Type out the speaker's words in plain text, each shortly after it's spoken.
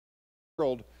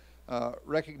world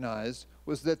recognized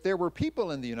was that there were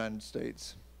people in the United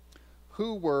States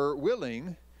who were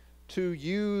willing to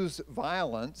use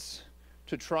violence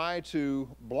to try to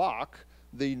block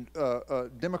the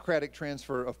democratic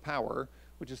transfer of power,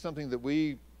 which is something that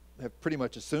we have pretty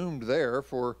much assumed there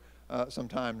for some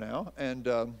time now, and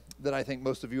that I think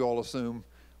most of you all assume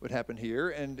would happen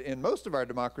here. And in most of our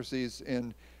democracies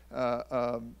in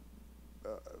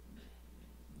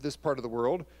this part of the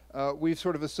world, we've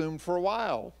sort of assumed for a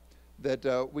while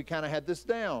that we kind of had this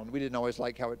down. We didn't always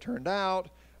like how it turned out,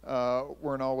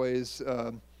 weren't always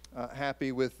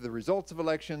happy with the results of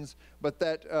elections, but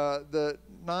that the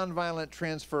nonviolent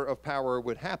transfer of power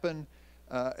would happen,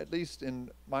 at least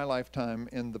in my lifetime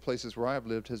in the places where I've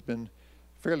lived, has been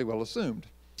fairly well assumed.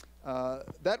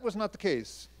 That was not the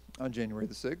case on January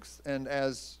the 6th, and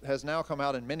as has now come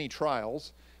out in many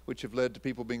trials, which have led to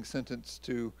people being sentenced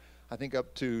to, I think,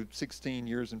 up to 16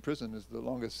 years in prison is the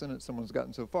longest sentence someone's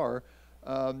gotten so far.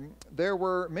 There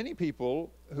were many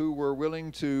people who were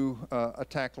willing to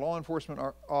attack law enforcement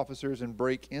officers and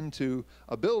break into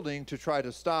a building to try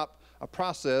to stop a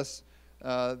process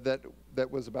that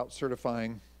was about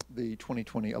certifying the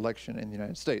 2020 election in the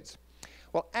United States.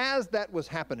 Well, as that was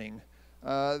happening,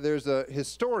 there's a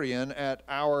historian at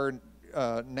our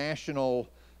National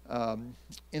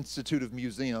Institute of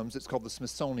Museums. It's called the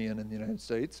Smithsonian in the United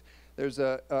States. There's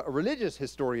a religious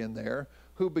historian there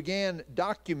who began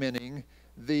documenting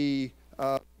the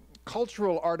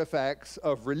cultural artifacts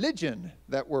of religion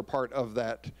that were part of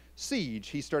that siege.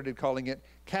 He started calling it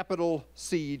capital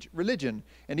siege religion.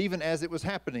 And even as it was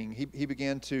happening, he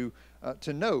began to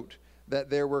note that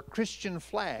there were Christian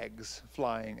flags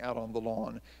flying out on the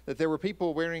lawn, that there were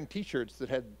people wearing T-shirts that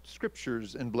had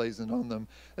scriptures emblazoned on them,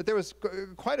 that there was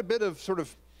quite a bit of sort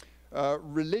of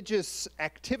religious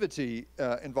activity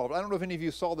involved. I don't know if any of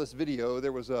you saw this video.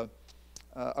 There was a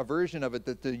version of it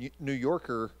that the New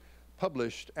Yorker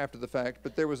published after the fact,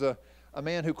 but there was a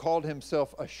man who called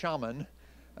himself a shaman.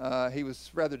 He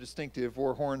was rather distinctive,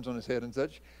 wore horns on his head and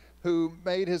such, who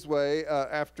made his way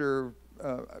after,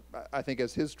 I think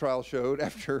as his trial showed,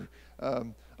 after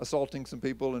assaulting some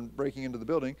people and breaking into the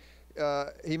building,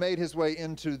 he made his way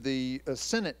into the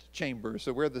Senate chamber,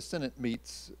 so where the Senate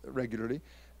meets regularly,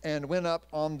 and went up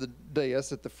on the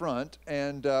dais at the front,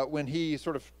 and when he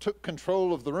sort of took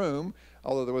control of the room,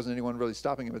 although there wasn't anyone really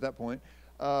stopping him at that point,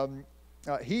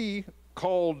 he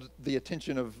called the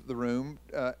attention of the room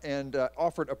and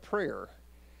offered a prayer.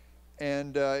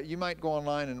 And you might go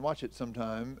online and watch it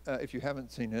sometime if you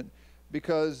haven't seen it,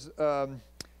 because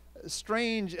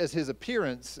strange as his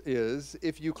appearance is,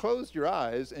 if you closed your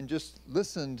eyes and just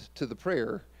listened to the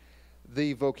prayer,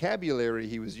 the vocabulary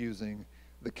he was using,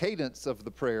 the cadence of the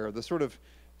prayer, the sort of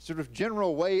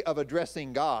general way of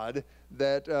addressing God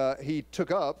that he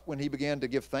took up when he began to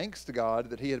give thanks to God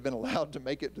that he had been allowed to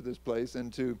make it to this place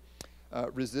and to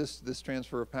resist this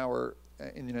transfer of power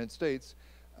in the United States,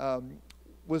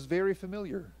 was very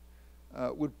familiar.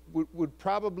 Would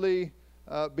probably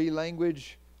be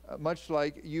language much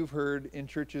like you've heard in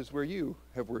churches where you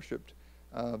have worshiped.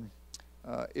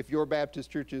 If your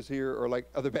Baptist churches here or like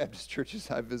other Baptist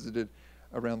churches I've visited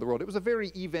around the world. It was a very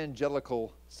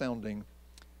evangelical sounding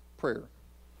prayer.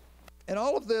 And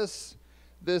all of this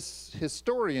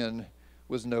historian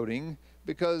was noting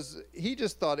because he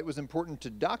just thought it was important to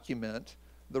document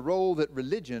the role that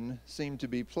religion seemed to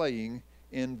be playing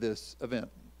in this event.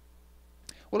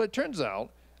 Well, it turns out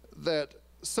that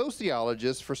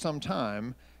sociologists for some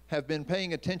time have been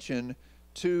paying attention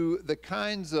to the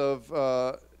kinds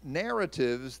of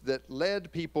narratives that led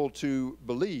people to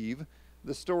believe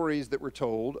the stories that were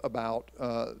told about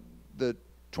the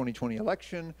 2020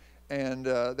 election and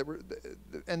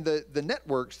the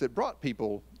networks that brought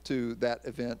people to that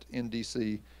event in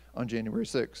D.C. on January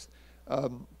 6th.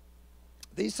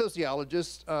 These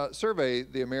sociologists survey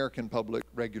the American public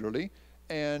regularly,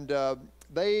 and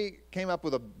they came up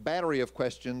with a battery of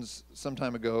questions some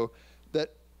time ago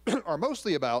that are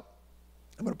mostly about,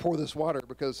 I'm going to pour this water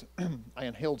because I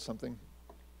inhaled something.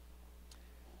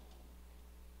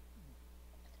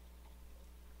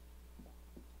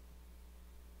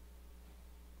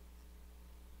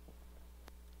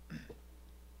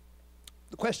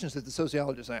 The questions that the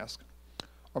sociologists ask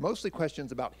are mostly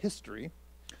questions about history.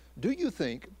 Do you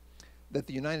think that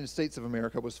the United States of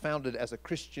America was founded as a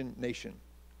Christian nation?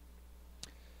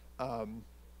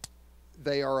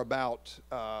 They are about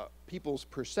people's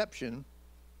perception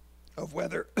of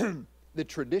whether the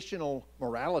traditional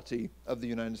morality of the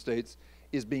United States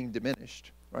is being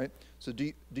diminished, right? So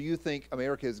do you think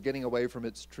America is getting away from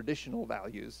its traditional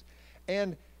values?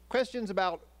 And questions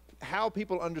about how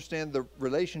people understand the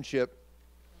relationship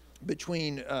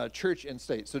between church and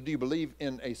state. So do you believe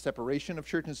in a separation of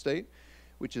church and state,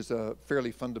 which is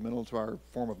fairly fundamental to our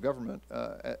form of government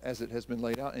as it has been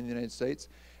laid out in the United States?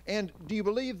 And do you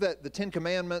believe that the Ten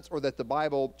Commandments or that the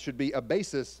Bible should be a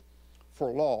basis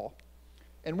for law?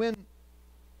 And when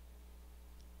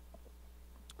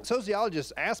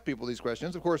sociologists ask people these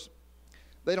questions, of course,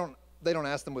 they don't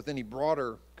ask them with any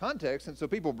broader context, and so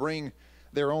people bring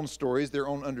their own stories, their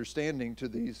own understanding to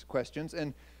these questions,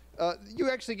 and you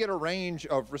actually get a range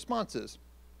of responses.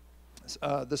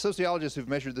 The sociologists who've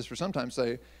measured this for some time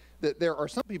say that there are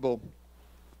some people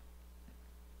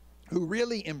who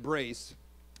really embrace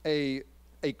a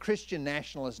Christian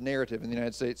nationalist narrative in the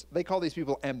United States. They call these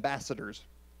people ambassadors.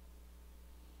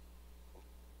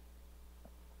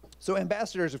 So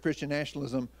ambassadors of Christian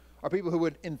nationalism are people who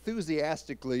would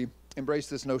enthusiastically embrace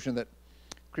this notion that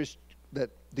the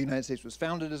United States was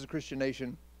founded as a Christian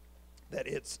nation, that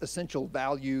its essential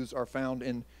values are found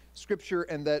in Scripture,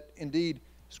 and that indeed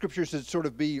Scripture should sort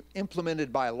of be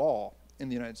implemented by law in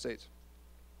the United States.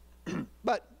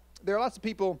 But there are lots of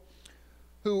people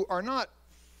who are not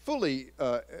fully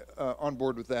on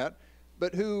board with that,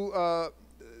 but who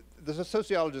the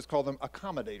sociologists call them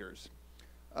accommodators.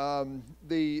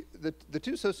 The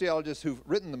two sociologists who've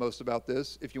written the most about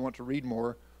this, if you want to read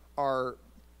more, are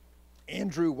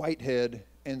Andrew Whitehead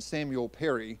and Samuel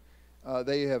Perry.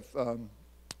 They've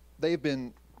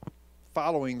been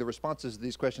following the responses to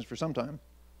these questions for some time.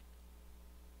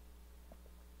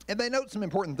 And they note some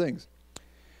important things,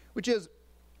 which is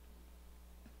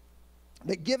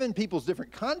that given people's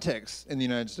different contexts in the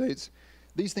United States,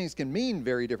 these things can mean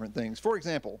very different things. For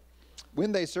example,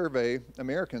 when they survey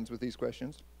Americans with these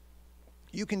questions,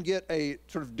 you can get a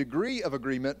sort of degree of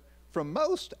agreement from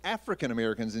most African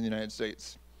Americans in the United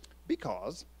States,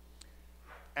 because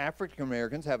African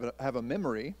Americans have a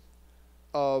memory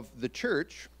of the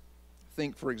church.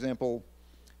 Think, for example,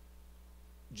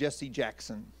 Jesse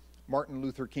Jackson, Martin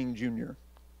Luther King Jr.,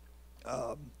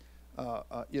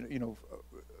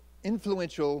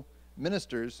 influential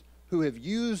ministers who have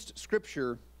used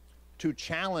Scripture to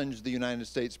challenge the United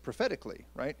States prophetically,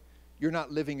 right? You're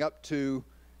not living up to,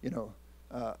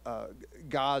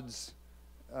 God's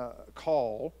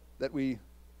call that we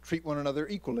treat one another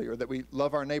equally, or that we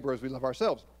love our neighbor as we love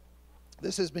ourselves.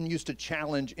 This has been used to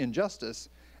challenge injustice,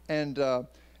 and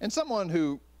someone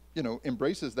who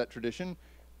embraces that tradition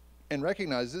and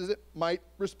recognizes it might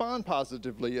respond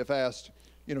positively if asked,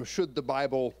 should the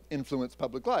Bible influence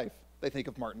public life? They think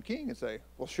of Martin King and say,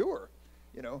 well, sure.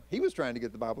 He was trying to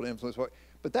get the Bible to influence.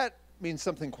 But that means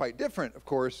something quite different, of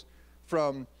course,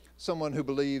 from someone who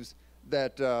believes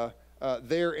that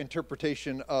their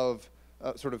interpretation of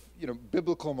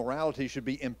biblical morality should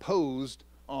be imposed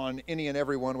on any and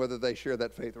everyone, whether they share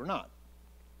that faith or not.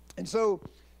 And so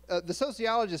the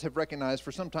sociologists have recognized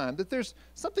for some time that there's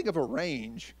something of a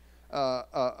range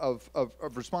of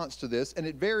response to this, and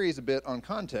it varies a bit on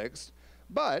context.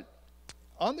 But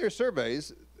on their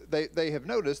surveys, they have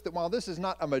noticed that while this is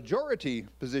not a majority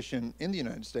position in the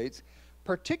United States,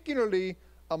 particularly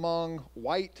among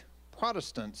white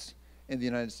Protestants in the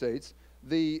United States,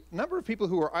 the number of people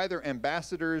who are either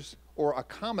ambassadors or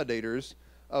accommodators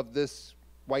of this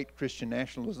white Christian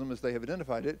nationalism, as they have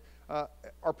identified it,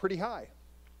 are pretty high.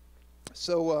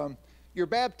 So your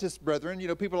Baptist brethren,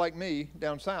 people like me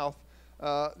down south,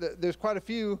 there's quite a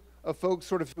few of folks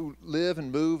sort of who live and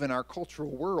move in our cultural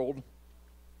world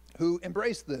who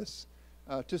embrace this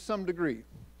to some degree.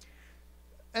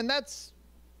 And that's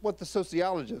what the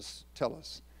sociologists tell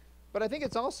us. But I think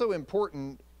it's also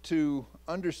important to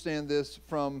understand this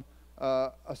from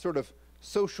a sort of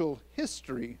social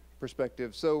history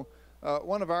perspective. So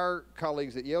one of our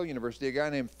colleagues at Yale University, a guy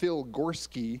named Phil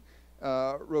Gorski,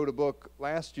 wrote a book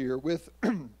last year with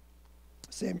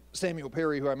Samuel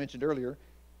Perry, who I mentioned earlier.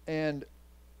 And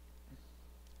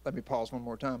let me pause one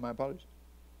more time, my apologies.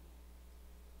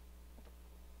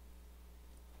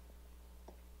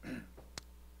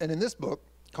 And in this book,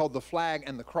 called The Flag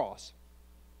and the Cross,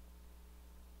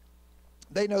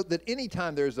 they note that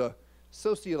anytime there's a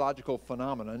sociological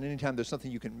phenomenon, anytime there's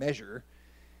something you can measure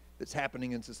that's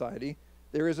happening in society,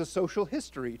 there is a social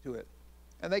history to it.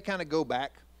 And they kind of go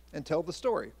back and tell the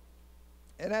story.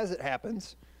 And as it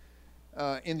happens,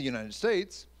 in the United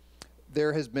States,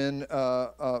 there has been,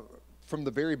 from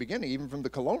the very beginning, even from the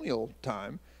colonial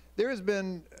time, there has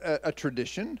been a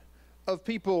tradition of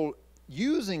people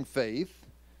using faith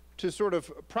to sort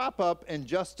of prop up and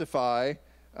justify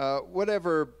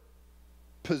whatever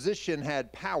position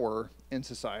had power in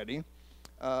society.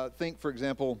 Think, for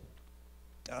example,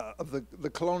 of the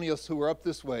colonialists who were up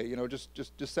this way,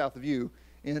 just south of you,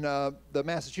 in the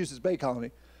Massachusetts Bay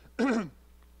Colony.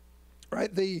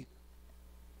 Right? The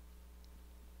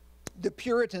the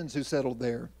Puritans who settled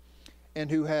there and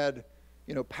who had,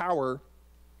 power,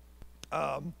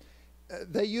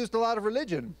 they used a lot of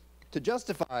religion to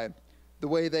justify the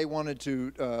way they wanted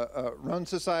to run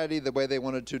society, the way they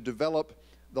wanted to develop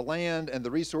the land and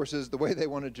the resources, the way they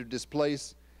wanted to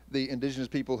displace the indigenous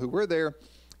people who were there.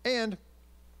 And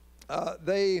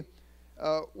they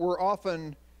were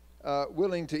often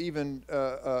willing to even,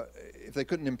 if they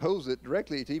couldn't impose it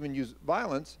directly, to even use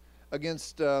violence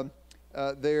against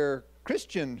their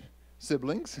Christian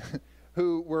siblings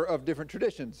who were of different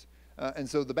traditions. And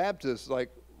so the Baptists, like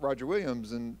Roger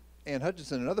Williams and Ann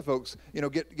Hutchinson and other folks,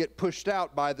 get pushed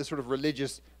out by the sort of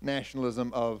religious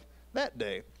nationalism of that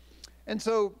day. And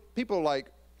so people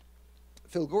like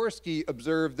Phil Gorski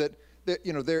observed that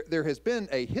there has been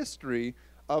a history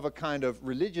of a kind of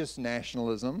religious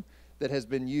nationalism that has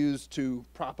been used to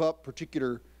prop up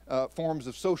particular forms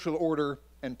of social order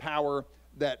and power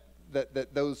that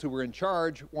those who were in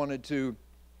charge wanted to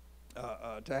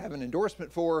have an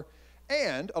endorsement for.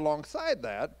 And alongside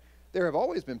that, there have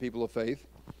always been people of faith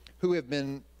who have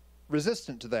been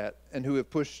resistant to that and who have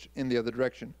pushed in the other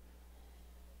direction.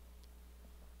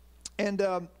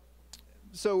 And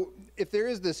so if there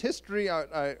is this history,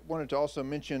 I wanted to also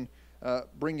mention,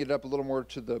 bring it up a little more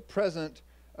to the present.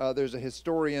 There's a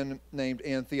historian named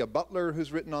Anthea Butler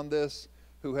who's written on this,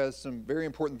 who has some very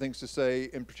important things to say,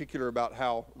 in particular about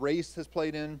how race has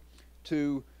played in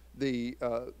to the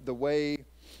way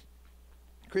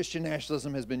Christian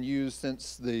nationalism has been used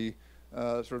since the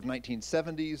sort of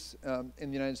 1970s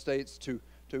in the United States to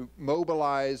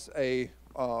mobilize a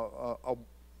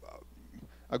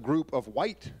group of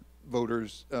white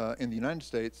voters in the United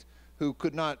States who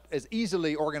could not as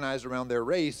easily organize around their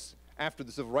race after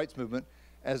the civil rights movement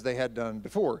as they had done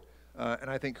before. And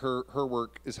I think her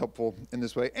work is helpful in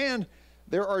this way. And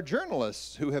there are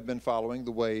journalists who have been following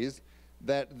the ways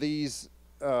that these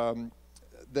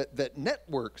that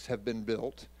networks have been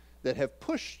built that have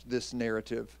pushed this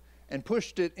narrative and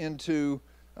pushed it into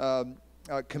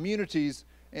communities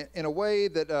in a way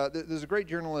that there's a great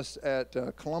journalist at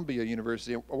Columbia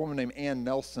University, a woman named Ann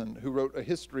Nelson, who wrote a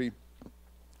history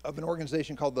of an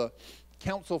organization called the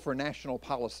Council for National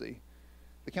Policy.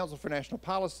 The Council for National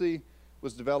Policy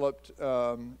was developed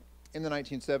in the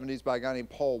 1970s by a guy named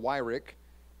Paul Weyrich.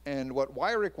 And what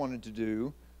Weyrich wanted to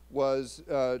do was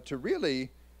to really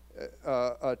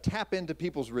tap into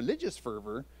people's religious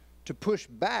fervor to push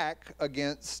back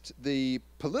against the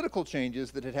political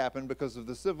changes that had happened because of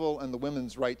the civil and the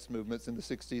women's rights movements in the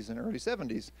 60s and early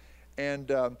 70s.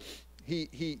 And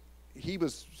he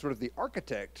was sort of the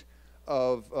architect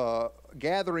of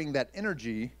gathering that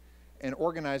energy and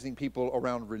organizing people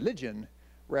around religion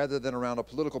rather than around a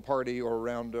political party or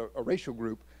around a racial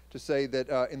group, to say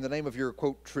that in the name of your,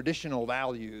 quote, traditional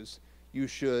values, you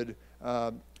should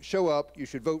show up, you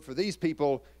should vote for these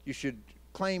people, you should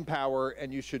claim power,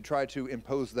 and you should try to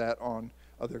impose that on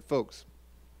other folks.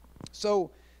 So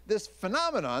this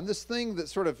phenomenon, this thing that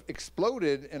sort of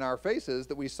exploded in our faces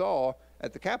that we saw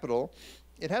at the Capitol,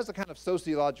 it has a kind of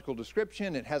sociological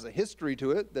description, it has a history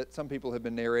to it that some people have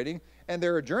been narrating, and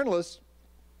there are journalists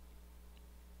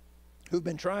who've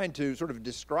been trying to sort of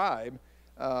describe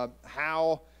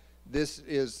how this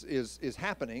is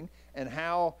happening and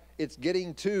how it's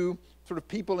getting to sort of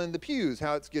people in the pews,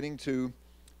 how it's getting to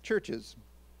churches.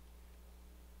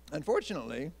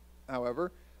 Unfortunately,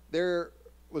 however, there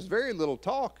was very little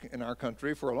talk in our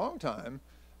country for a long time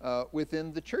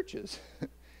within the churches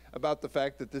about the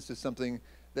fact that this is something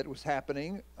that was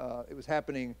happening. It was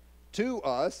happening to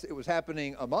us. It was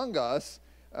happening among us.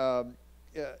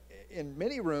 In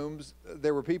many rooms,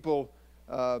 there were people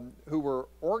who were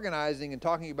organizing and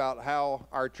talking about how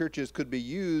our churches could be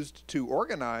used to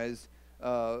organize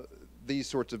these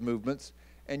sorts of movements,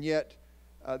 and yet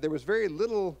there was very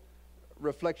little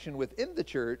reflection within the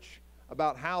church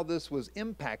about how this was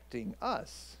impacting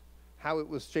us, how it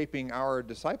was shaping our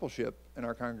discipleship in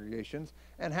our congregations,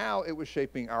 and how it was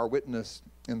shaping our witness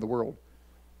in the world.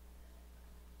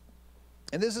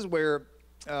 And this is where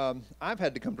I've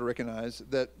had to come to recognize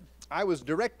that I was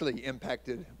directly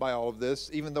impacted by all of this,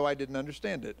 even though I didn't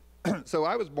understand it. So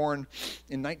I was born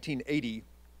in 1980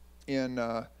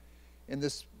 in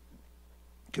this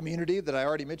community that I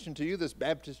already mentioned to you, this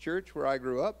Baptist church where I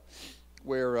grew up,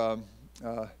 where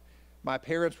my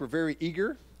parents were very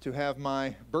eager to have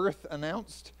my birth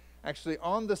announced, actually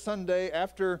on the Sunday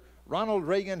after Ronald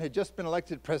Reagan had just been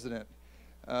elected president,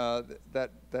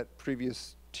 that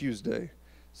previous Tuesday.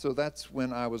 So that's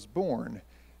when I was born.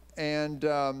 And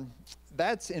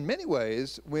that's in many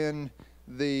ways when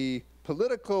the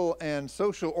political and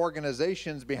social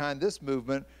organizations behind this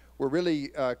movement were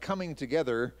really coming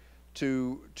together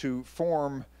to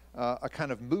form a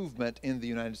kind of movement in the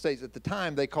United States. At the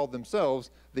time, they called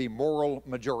themselves the moral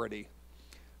majority.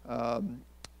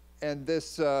 And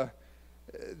this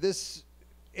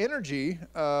energy,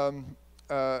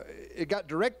 it got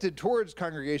directed towards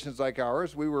congregations like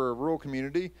ours. We were a rural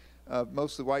community,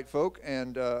 mostly white folk,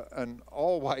 and an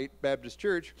all-white Baptist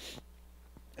church.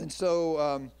 And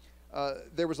so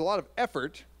there was a lot of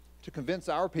effort to convince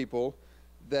our people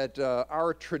that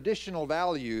our traditional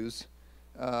values,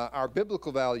 our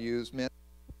biblical values, meant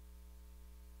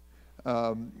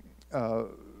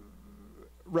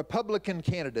Republican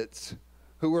candidates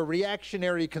who were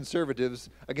reactionary conservatives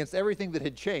against everything that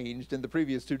had changed in the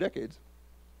previous 2 decades.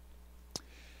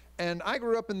 And I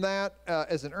grew up in that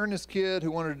as an earnest kid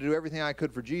who wanted to do everything I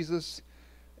could for Jesus.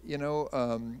 You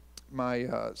know, my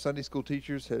Sunday school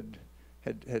teachers had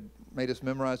made us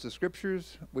memorize the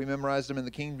scriptures. We memorized them in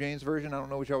the King James Version. I don't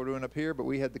know what y'all were doing up here, but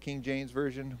we had the King James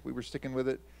Version. We were sticking with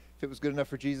it. If it was good enough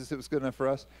for Jesus, it was good enough for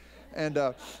us. And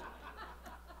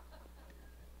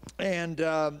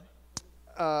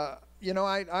you know,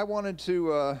 I wanted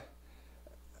to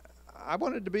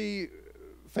be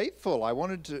faithful. I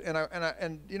wanted to,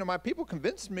 and you know, my people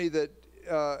convinced me that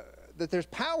that there's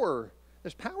power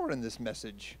in this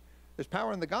message. There's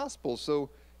power in the gospel. So,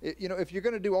 you know, if you're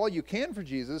going to do all you can for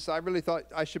Jesus, I really thought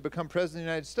I should become president of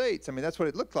the United States. I mean, that's what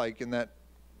it looked like in that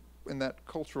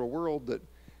cultural world that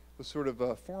was sort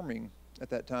of forming at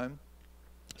that time.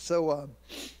 So,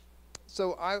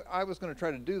 I was going to try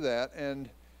to do that, and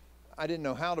I didn't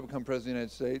know how to become president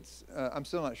of the United States. I'm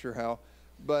still not sure how.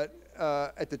 But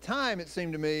at the time, it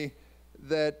seemed to me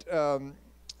that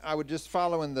I would just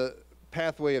follow in the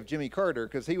pathway of Jimmy Carter,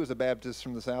 because he was a Baptist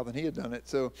from the South, and he had done it.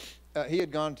 So he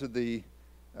had gone to in the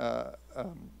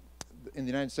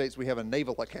United States, we have a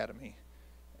Naval Academy.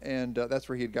 And that's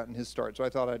where he had gotten his start. So I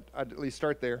thought I'd at least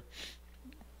start there.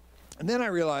 And then I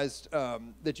realized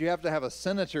that you have to have a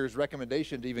senator's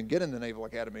recommendation to even get in the Naval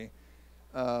Academy.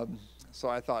 So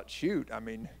I thought, shoot, I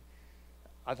mean,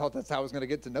 I thought that's how I was going to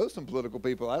get to know some political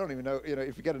people. I don't even know, you know,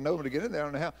 if you got to know them to get in there, I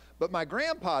don't know how. But my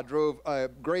grandpa drove a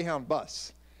Greyhound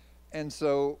bus. And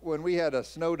so when we had a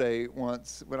snow day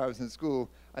once when I was in school,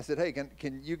 I said, hey,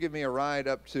 can you give me a ride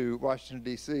up to Washington,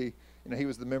 D.C.? You know, he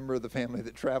was the member of the family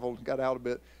that traveled and got out a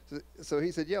bit. So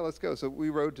he said, yeah, let's go. So we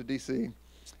rode to D.C.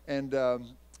 And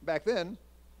back then,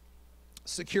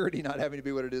 security not having to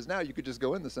be what it is now, you could just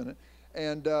go in the Senate.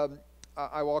 And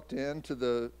I walked into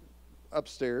the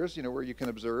upstairs, you know, where you can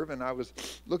observe, and I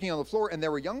was looking on the floor, and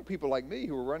there were young people like me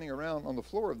who were running around on the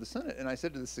floor of the Senate. And I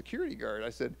said to the security guard, I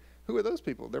said, who are those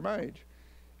people? They're my age.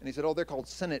 And he said, oh, they're called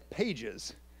Senate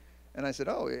pages. And I said,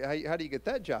 oh, how do you get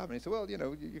that job? And he said, well, you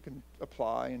know, you can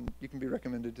apply and you can be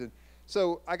recommended to.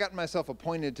 So I got myself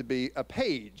appointed to be a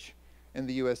page in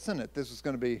the U.S. Senate. This was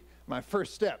going to be my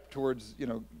first step towards, you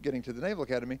know, getting to the Naval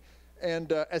Academy.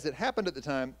 And as it happened at the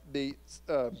time, the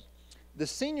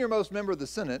senior-most member of the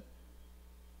Senate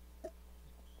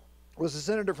was a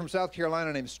senator from South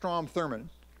Carolina named Strom Thurmond.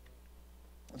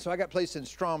 And so I got placed in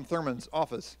Strom Thurmond's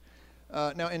office.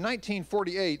 Now, in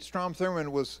 1948, Strom Thurmond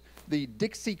was the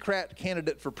Dixiecrat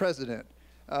candidate for president.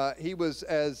 He was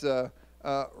as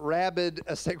rabid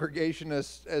a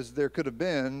segregationist as there could have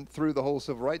been through the whole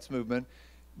civil rights movement.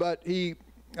 But he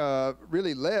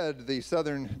really led the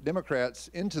Southern Democrats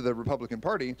into the Republican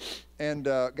Party and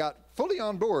got fully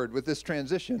on board with this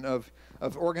transition of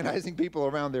organizing people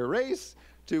around their race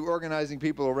to organizing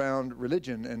people around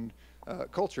religion and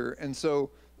culture. And so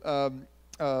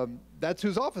that's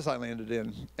whose office I landed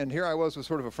in. And here I was with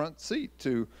sort of a front seat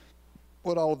to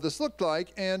what all of this looked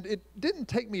like. And it didn't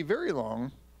take me very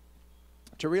long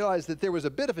to realize that there was a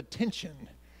bit of a tension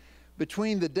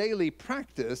between the daily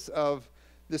practice of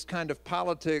this kind of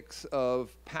politics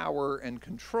of power and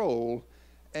control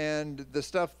and the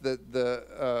stuff that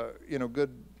the you know,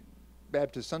 good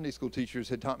Baptist Sunday school teachers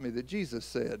had taught me that Jesus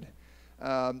said.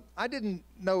 I didn't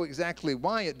know exactly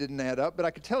why it didn't add up, but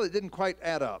I could tell it didn't quite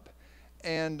add up.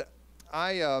 And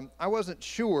I wasn't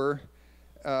sure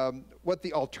what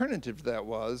the alternative to that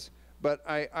was, but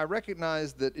I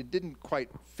recognized that it didn't quite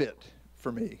fit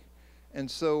for me. And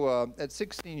so at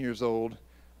 16 years old,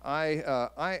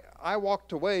 I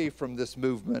walked away from this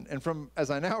movement and from,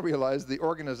 as I now realize, the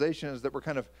organizations that were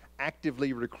kind of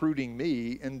actively recruiting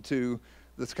me into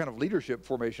this kind of leadership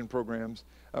formation programs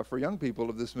for young people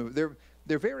of this movement.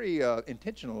 They're very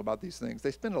intentional about these things.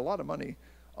 They spend a lot of money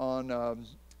on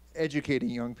educating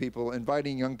young people,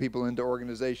 inviting young people into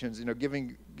organizations, you know,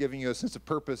 giving you a sense of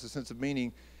purpose, a sense of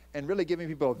meaning, and really giving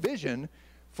people a vision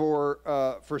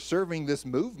for serving this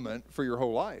movement for your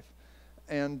whole life.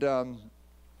 And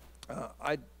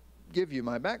I give you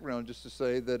my background just to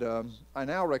say that I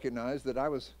now recognize that I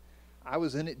was I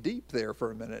was in it deep there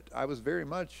for a minute. I was very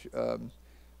much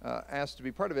asked to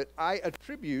be part of it. I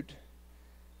attribute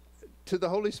to the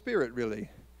Holy Spirit, really,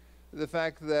 the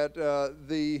fact that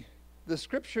the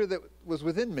scripture that was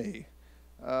within me,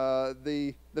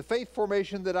 the faith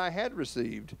formation that I had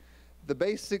received, the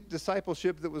basic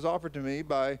discipleship that was offered to me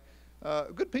by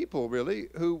good people, really,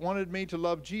 who wanted me to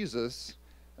love Jesus,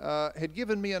 had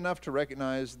given me enough to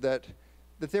recognize that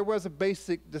there was a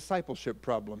basic discipleship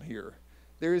problem here.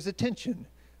 There is a tension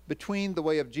between the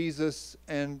way of Jesus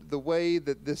and the way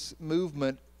that this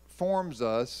movement forms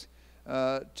us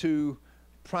to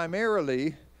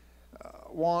primarily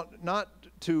want not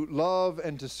to love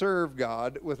and to serve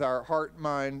God with our heart,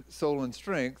 mind, soul, and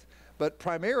strength, but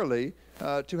primarily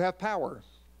to have power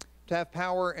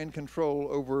and control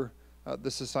over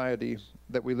the society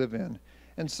that we live in.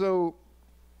 And so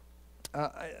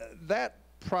that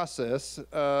process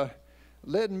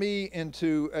led me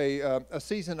into a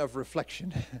season of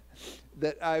reflection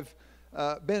that I've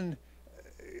been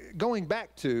going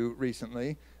back to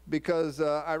recently, because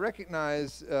I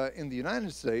recognize in the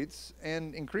United States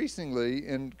and increasingly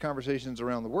in conversations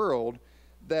around the world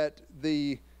that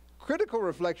the critical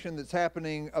reflection that's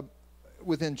happening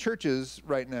within churches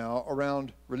right now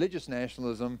around religious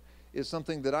nationalism is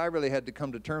something that I really had to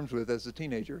come to terms with as a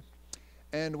teenager.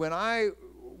 And when I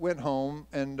went home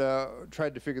and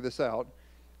tried to figure this out,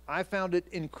 I found it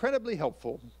incredibly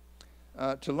helpful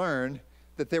to learn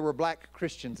that there were black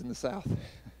Christians in the South.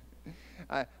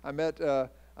 I met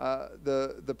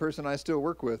the person I still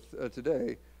work with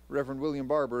today, Reverend William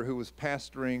Barber, who was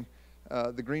pastoring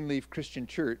the Greenleaf Christian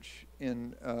Church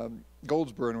in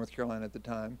Goldsboro, North Carolina at the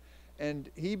time. And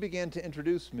he began to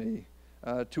introduce me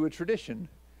to a tradition.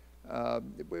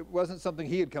 It wasn't something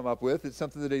he had come up with. It's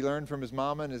something that he learned from his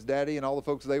mama and his daddy and all the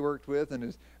folks they worked with and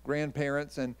his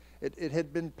grandparents, and it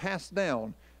had been passed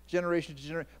down generation to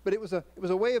generation. But it was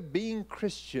a way of being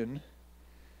Christian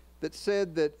that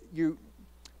said that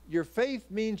your faith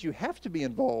means you have to be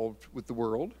involved with the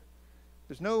world.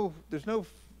 There's no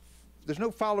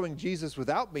following Jesus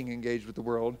without being engaged with the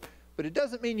world, but it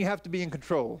doesn't mean you have to be in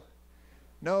control.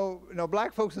 No,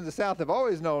 black folks in the South have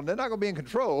always known they're not going to be in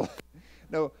control.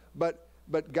 No, but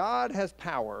God has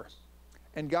power,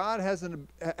 and God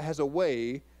has a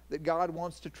way that God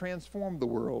wants to transform the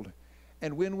world.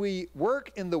 And when we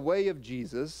work in the way of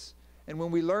Jesus, and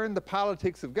when we learn the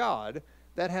politics of God,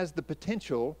 that has the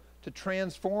potential to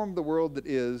transform the world that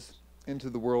is into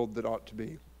the world that ought to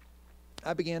be.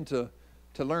 I began to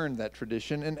learn that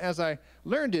tradition, and as I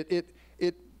learned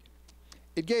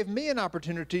it gave me an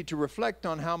opportunity to reflect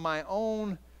on how my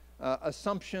own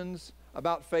assumptions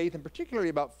about faith, and particularly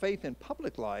about faith in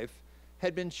public life,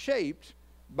 had been shaped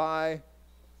by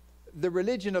the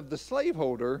religion of the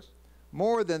slaveholder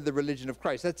more than the religion of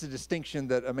Christ. That's a distinction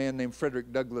that a man named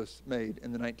Frederick Douglass made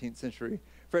in the 19th century.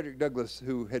 Frederick Douglass,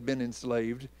 who had been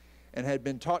enslaved and had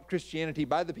been taught Christianity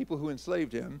by the people who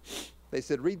enslaved him, they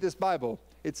said, read this Bible.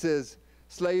 It says,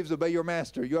 slaves, obey your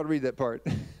master. You ought to read that part.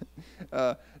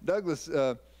 Douglass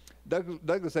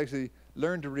actually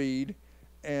learned to read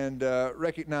and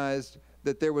recognized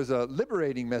that there was a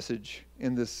liberating message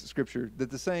in this scripture,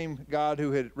 that the same God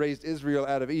who had raised Israel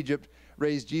out of Egypt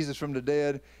raised Jesus from the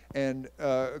dead and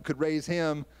could raise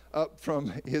him up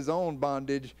from his own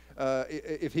bondage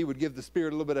if he would give the Spirit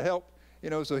a little bit of help.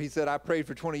 So he said, I prayed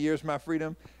for 20 years for my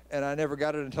freedom, and I never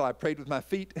got it until I prayed with my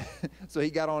feet. So he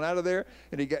got on out of there,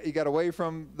 and he got away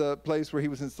from the place where he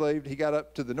was enslaved. He got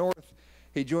up to the north.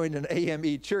 He joined an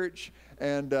AME church,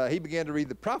 and he began to read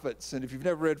the prophets. And if you've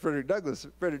never read Frederick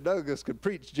Douglass could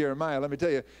preach Jeremiah, let me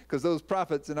tell you, because those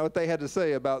prophets and what they had to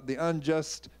say about the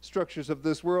unjust structures of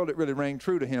this world, it really rang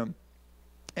true to him.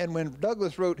 And when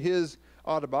Douglass wrote his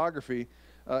autobiography,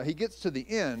 he gets to the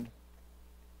end,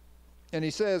 and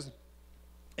he says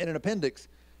in an appendix,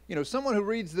 someone who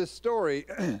reads this story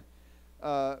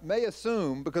may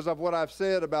assume, because of what I've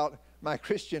said about my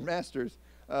Christian masters,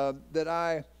 that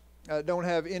I don't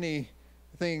have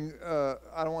anything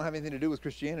to do with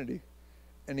Christianity.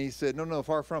 And he said, no,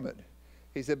 far from it.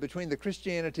 He said, between the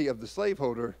Christianity of the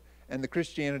slaveholder and the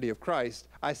Christianity of Christ,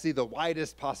 I see the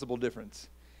widest possible difference.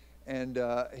 And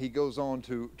he goes on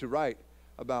to write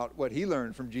about what he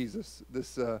learned from Jesus,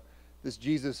 this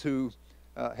Jesus who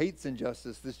hates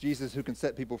injustice, this Jesus who can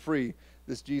set people free,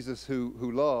 this Jesus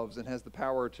who loves and has the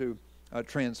power to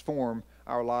transform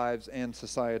our lives and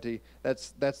society.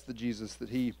 That's the Jesus that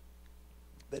he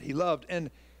loved.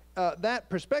 And that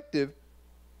perspective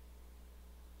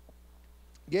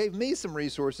gave me some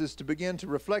resources to begin to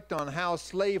reflect on how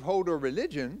slaveholder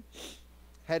religion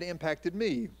had impacted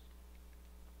me.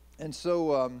 And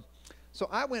so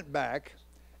I went back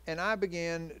and I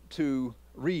began to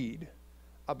read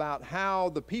about how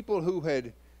the people who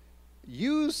had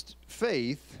used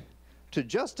faith to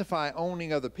justify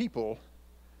owning other people,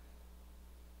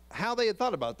 how they had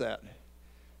thought about that.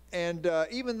 And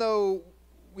even though,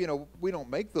 we don't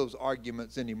make those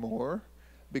arguments anymore,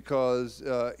 because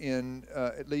in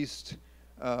at least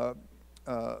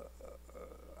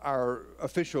our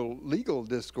official legal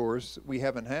discourse, we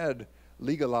haven't had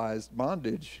legalized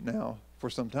bondage now for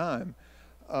some time.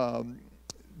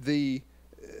 The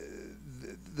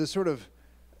sort of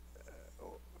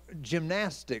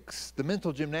gymnastics, the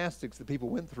mental gymnastics that people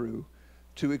went through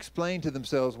to explain to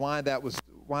themselves why that was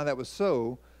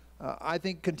so, I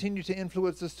think continue to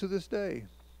influence us to this day.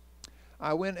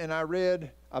 I went and I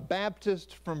read a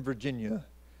Baptist from Virginia.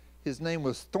 His name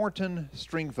was Thornton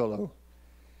Stringfellow.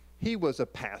 He was a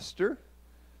pastor.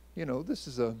 This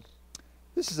is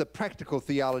a practical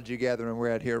theology gathering we're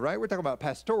at here, right? We're talking about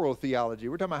pastoral theology.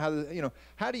 We're talking about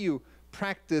how do you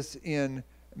practice in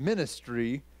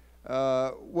ministry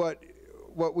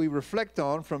what we reflect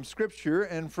on from Scripture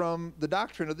and from the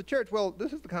doctrine of the church. Well,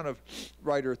 this is the kind of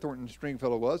writer Thornton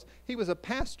Stringfellow was. He was a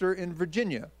pastor in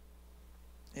Virginia.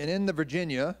 And in the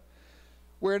Virginia,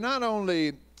 where not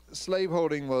only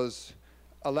slaveholding was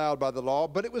allowed by the law,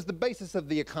 but it was the basis of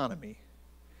the economy.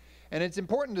 And it's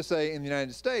important to say in the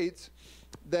United States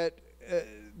that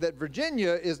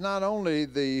Virginia is not only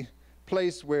the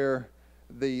place where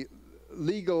the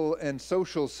legal and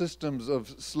social systems of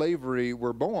slavery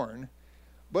were born,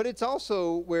 but it's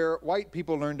also where white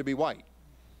people learned to be white.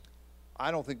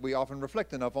 I don't think we often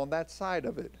reflect enough on that side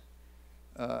of it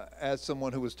as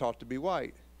someone who was taught to be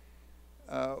white.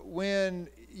 When,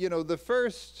 the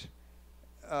first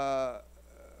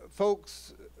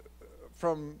folks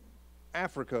from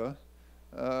Africa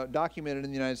documented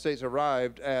in the United States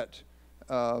arrived at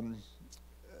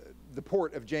the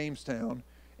port of Jamestown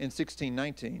in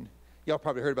 1619. Y'all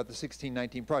probably heard about the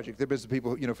 1619 project. There have been some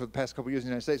people, for the past couple of years in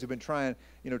the United States who've been trying,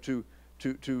 to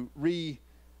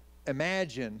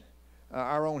reimagine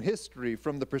our own history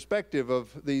from the perspective of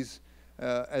these,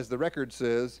 as the record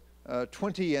says,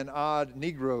 20 and odd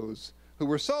Negroes who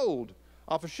were sold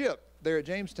off a ship there at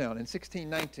Jamestown in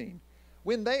 1619.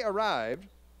 When they arrived,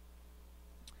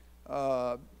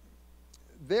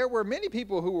 there were many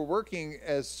people who were working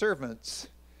as servants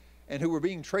and who were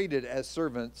being traded as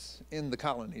servants in the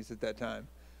colonies at that time.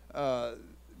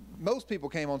 Most people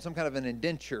came on some kind of an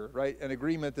indenture, right? An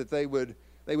agreement that they would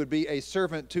be a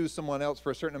servant to someone else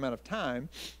for a certain amount of time.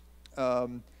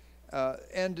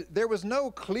 And there was no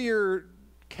clear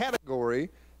category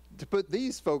to put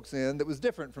these folks in that was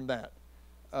different from that.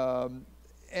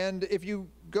 And if you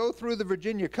go through the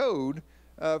Virginia Code,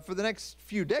 for the next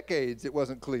few decades, it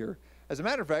wasn't clear. As a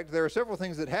matter of fact, there are several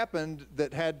things that happened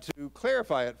that had to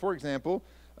clarify it. For example,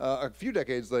 a few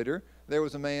decades later, there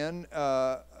was a man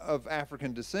of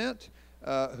African descent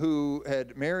who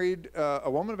had married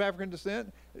a woman of African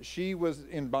descent. She was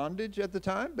in bondage at the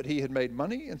time, but he had made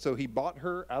money, and so he bought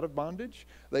her out of bondage.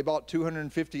 They bought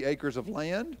 250 acres of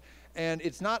land, and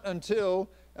it's not until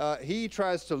he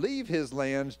tries to leave his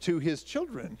land to his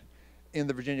children in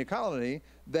the Virginia colony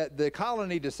that the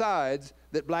colony decides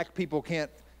that black people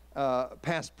can't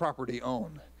pass property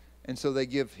on. And so they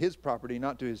give his property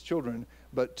not to his children,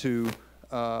 but to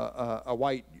a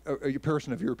white, a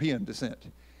person of European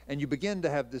descent. And you begin to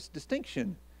have this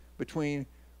distinction between,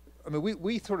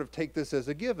 we sort of take this as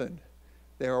a given.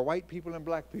 There are white people and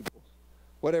black people,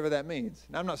 whatever that means.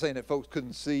 Now, I'm not saying that folks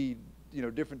couldn't see,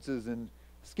 differences in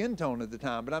skin tone at the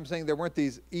time, but I'm saying there weren't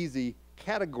these easy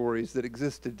categories that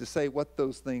existed to say what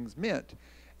those things meant.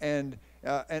 And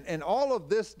all of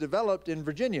this developed in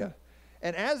Virginia.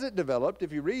 And as it developed,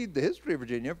 if you read the history of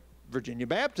Virginia, Virginia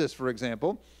Baptists, for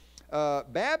example,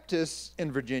 Baptists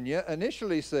in Virginia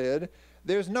initially said,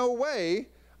 there's no way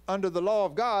under the law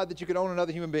of God that you could own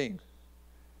another human being.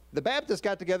 The Baptists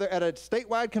got together at a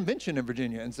statewide convention in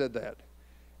Virginia and said that.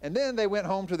 And then they went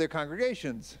home to their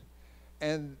congregations.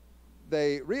 And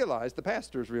they realized, the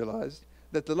pastors realized,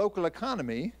 that the local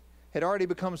economy had already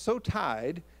become so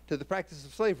tied to the practice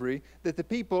of slavery that the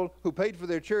people who paid for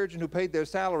their church and who paid their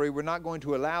salary were not going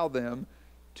to allow them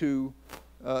to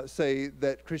say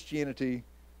that Christianity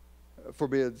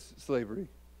forbids slavery.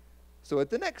 So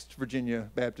at the next Virginia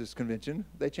Baptist Convention,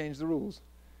 they changed the rules.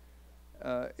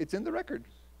 It's in the record.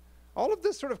 All of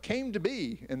this sort of came to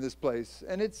be in this place,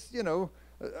 and it's,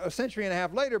 a century and a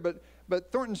half later,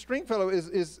 but Thornton Stringfellow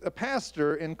is a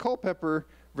pastor in Culpeper,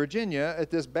 Virginia, at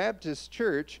this Baptist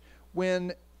church,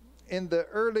 when in the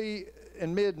early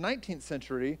and mid-19th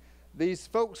century, these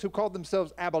folks who called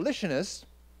themselves abolitionists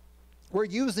were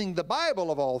using the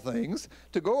Bible, of all things,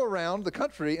 to go around the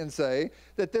country and say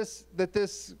that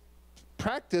this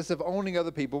practice of owning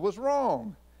other people was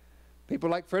wrong. People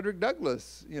like Frederick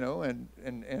Douglass,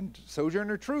 and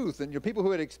Sojourner Truth, and people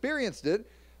who had experienced it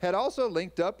had also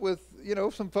linked up with,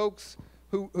 some folks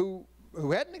who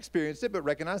hadn't experienced it but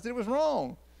recognized that it was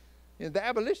wrong. The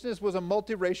abolitionists was a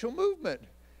multiracial movement.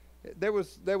 There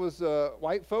was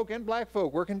white folk and black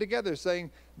folk working together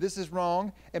saying this is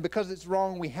wrong, and because it's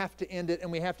wrong, we have to end it,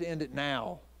 and we have to end it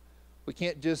now. We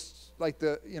can't just, like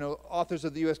the authors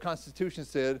of the U.S. Constitution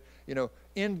said,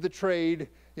 end the trade,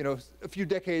 a few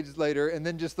decades later, and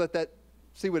then just let that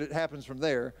see what it happens from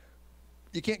there.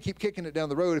 You can't keep kicking it down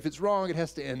the road. If it's wrong, it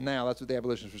has to end now. That's what the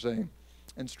abolitionists were saying.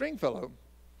 And Stringfellow,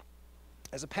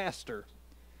 as a pastor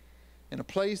in a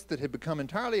place that had become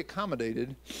entirely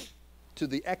accommodated to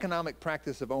the economic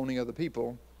practice of owning other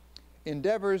people,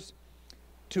 endeavors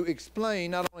to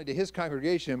explain not only to his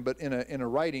congregation, but in a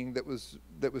writing that was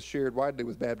shared widely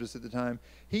with Baptists at the time,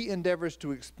 he endeavors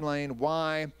to explain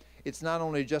why it's not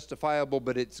only justifiable,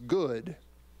 but it's good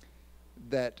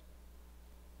that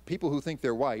people who think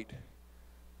they're white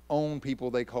own people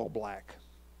they call black.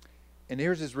 And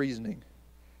here's his reasoning.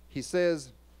 He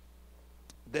says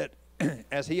that,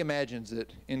 as he imagines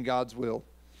it in God's will,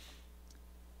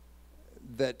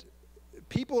 that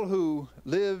people who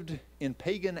lived in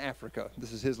pagan Africa,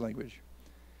 this is his language,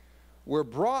 were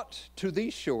brought to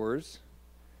these shores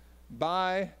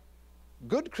by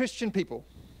good Christian people.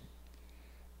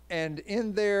 And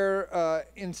in their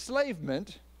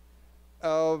enslavement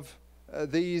of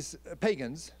these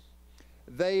pagans,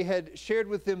 they had shared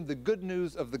with them the good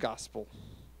news of the gospel.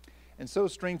 And so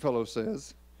Stringfellow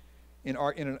says,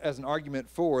 as an argument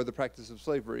for the practice of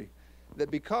slavery,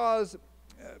 that because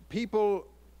people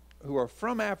who are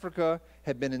from Africa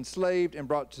had been enslaved and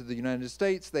brought to the United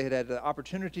States, they had had the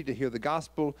opportunity to hear the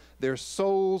gospel, their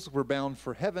souls were bound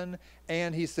for heaven,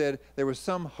 and he said there was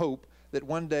some hope that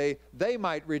one day they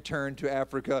might return to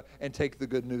Africa and take the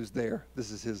good news there. This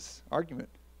is his argument.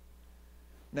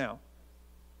 Now,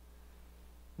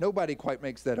 nobody quite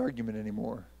makes that argument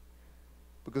anymore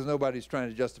because nobody's trying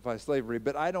to justify slavery,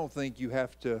 but I don't think you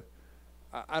have to,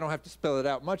 I don't have to spell it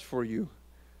out much for you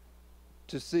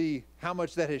to see how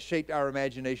much that has shaped our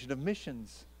imagination of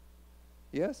missions.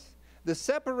 Yes? The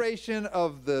separation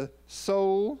of the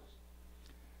soul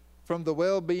from the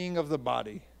well-being of the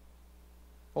body.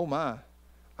 Oh my,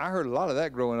 I heard a lot of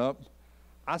that growing up.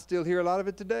 I still hear a lot of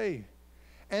it today.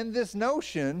 And this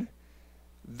notion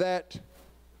that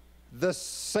the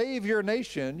Savior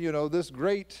nation, this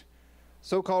great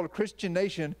so-called Christian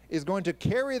nation, is going to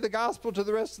carry the gospel to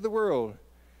the rest of the world.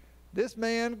 This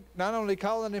man, not only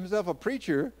calling himself a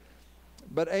preacher,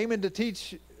 but aiming to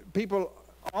teach people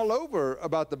all over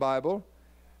about the Bible,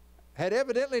 had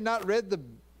evidently not read the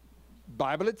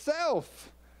Bible itself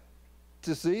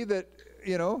to see that,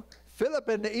 Philip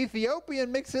and the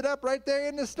Ethiopian mix it up right there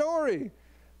in the story.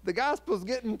 The gospel's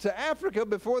getting to Africa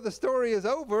before the story is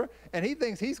over, and he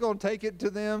thinks he's going to take it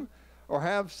to them or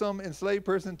have some enslaved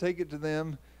person take it to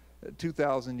them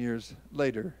 2,000 years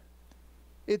later.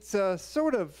 It's a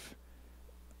sort of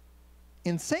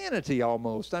insanity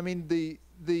almost. I mean,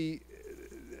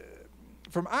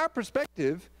 from our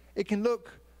perspective, it can look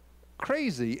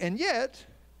crazy, and yet,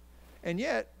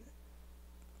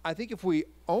 I think if we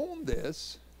own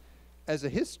this as a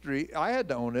history, I had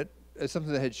to own it as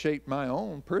something that had shaped my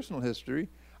own personal history.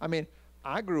 I mean,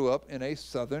 I grew up in a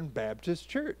Southern Baptist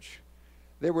church.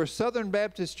 There were Southern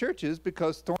Baptist churches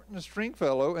because Thornton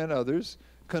Stringfellow and others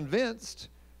convinced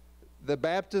the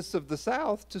Baptists of the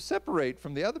South to separate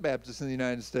from the other Baptists in the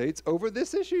United States over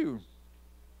this issue.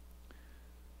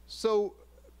 So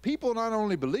people not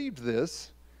only believed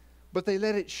this, but they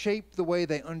let it shape the way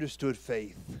they understood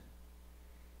faith.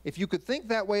 If you could think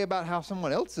that way about how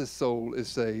someone else's soul is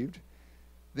saved,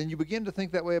 then you begin to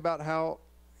think that way about how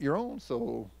your own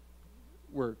soul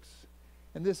works.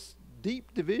 And this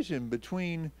deep division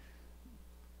between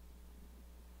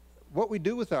what we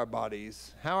do with our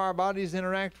bodies, how our bodies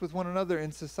interact with one another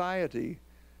in society,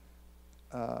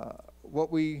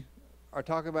 what we are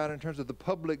talking about in terms of the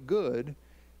public good,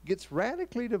 gets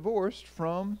radically divorced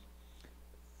from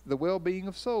the well-being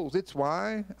of souls. It's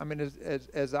why, I mean,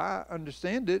 as I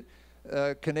understand it,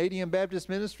 Canadian Baptist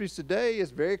Ministries today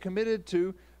is very committed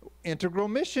to integral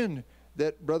mission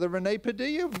that Brother Rene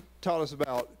Padilla taught us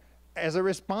about as a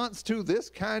response to this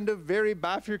kind of very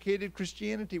bifurcated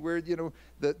Christianity where,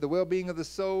 the well-being of the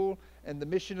soul and the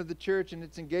mission of the church and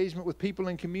its engagement with people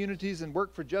and communities and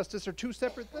work for justice are two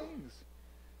separate things.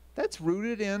 That's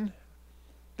rooted in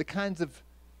the kinds of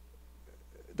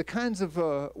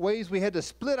ways we had to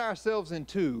split ourselves in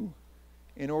two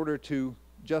in order to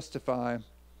justify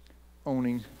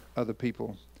owning other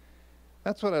people.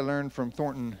 That's what I learned from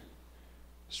Thornton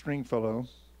Stringfellow,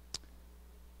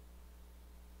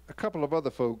 a couple of other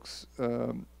folks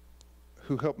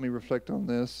who helped me reflect on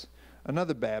this.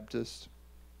 Another Baptist,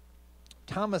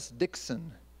 Thomas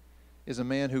Dixon, is a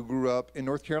man who grew up in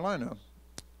North Carolina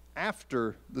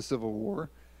after the Civil War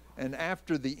and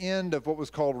after the end of what was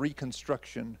called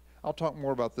Reconstruction. I'll talk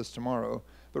more about this tomorrow.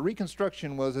 But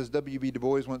Reconstruction was, as W.B. Du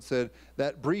Bois once said,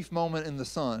 that brief moment in the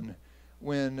sun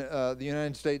when the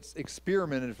United States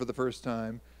experimented for the first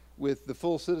time with the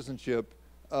full citizenship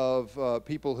of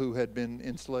people who had been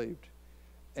enslaved.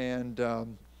 And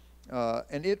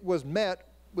it was met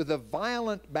with a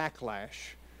violent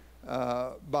backlash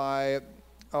by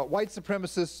white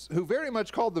supremacists who very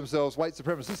much called themselves white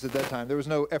supremacists at that time. There was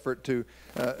no effort to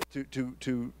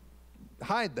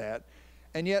hide that.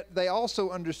 And yet they also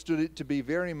understood it to be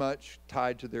very much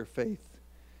tied to their faith.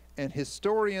 And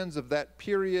historians of that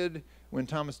period when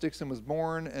Thomas Dixon was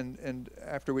born and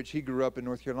after which he grew up in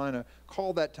North Carolina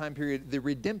call that time period the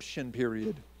redemption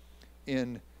period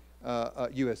in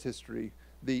U.S. history,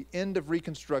 the end of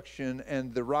Reconstruction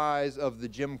and the rise of the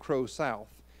Jim Crow South.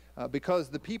 Because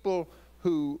the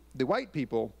white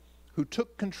people who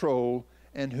took control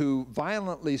and who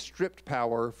violently stripped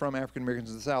power from African Americans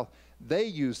in the South, they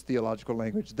used theological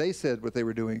language. They said what they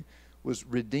were doing was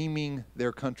redeeming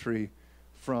their country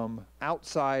from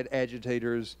outside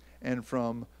agitators and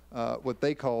from what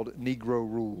they called Negro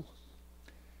rule.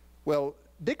 Well,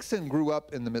 Dixon grew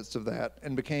up in the midst of that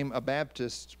and became a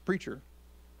Baptist preacher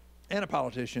and a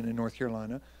politician in North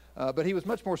Carolina, but he was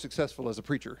much more successful as a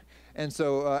preacher. And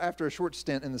so after a short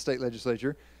stint in the state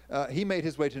legislature, he made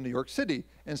his way to New York City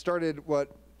and started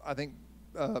what I think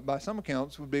by some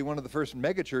accounts would be one of the first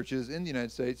mega churches in the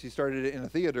United States. He started it in a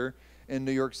theater in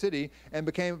New York City and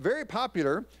became very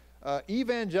popular,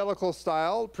 evangelical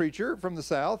style preacher from the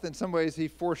South. In some ways he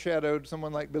foreshadowed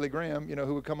someone like Billy Graham,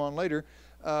 who would come on later.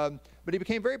 But he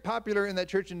became very popular in that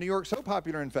church in New York, so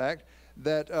popular in fact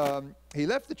that he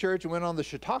left the church and went on the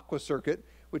Chautauqua circuit,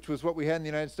 which was what we had in the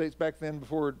United States back then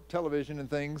before television and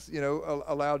things,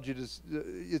 allowed you to,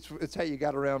 it's how you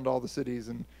got around all the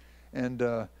cities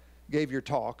and gave your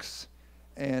talks,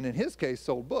 and in his case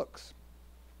sold books.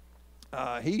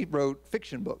 He wrote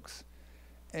fiction books,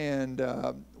 and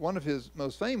one of his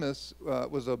most famous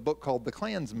was a book called The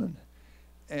Klansman.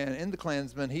 And in The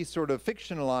Klansman, he sort of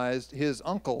fictionalized his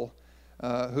uncle,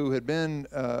 who had been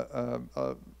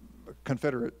a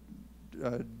Confederate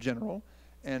general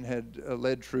and had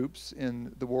led troops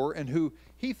in the war, and who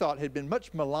he thought had been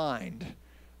much maligned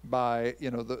by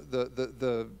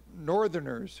the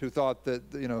Northerners who thought that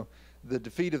the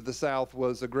defeat of the South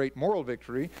was a great moral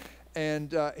victory,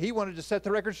 and he wanted to set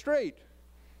the record straight.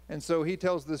 And so he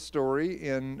tells this story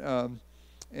in an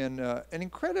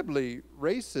incredibly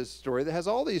racist story that has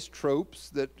all these tropes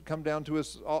that come down to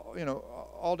us,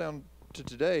 all down to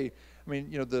today. I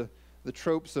mean, the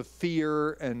tropes of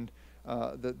fear and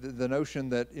the notion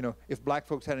that if black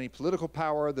folks had any political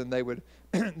power, then they would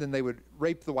then they would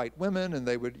rape the white women, and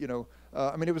they would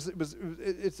I mean,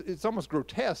 it's almost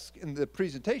grotesque in the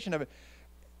presentation of it.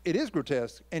 It is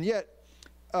grotesque, and yet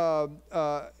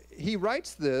he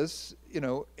writes this in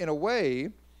a way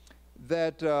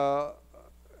that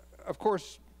of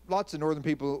course lots of northern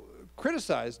people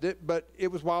criticized it, but it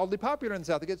was wildly popular in the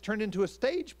South. It gets turned into a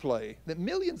stage play that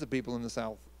millions of people in the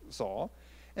South saw.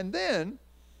 And then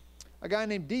a guy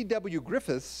named D.W.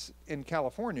 Griffiths in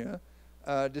California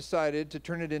decided to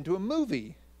turn it into a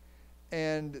movie.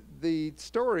 And the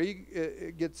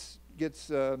story gets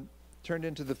turned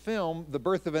into the film, The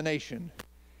Birth of a Nation.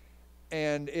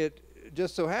 And it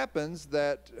just so happens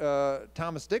that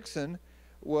Thomas Dixon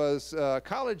was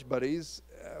college buddies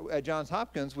at Johns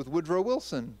Hopkins with Woodrow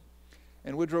Wilson.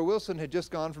 And Woodrow Wilson had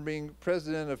just gone from being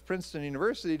president of Princeton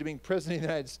University to being president of the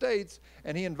United States,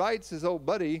 and he invites his old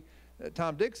buddy,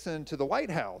 Tom Dixon, to the White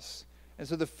House. And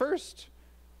so the first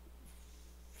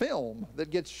film that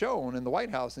gets shown in the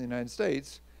White House in the United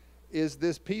States is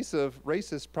this piece of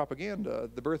racist propaganda,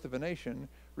 The Birth of a Nation,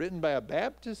 written by a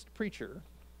Baptist preacher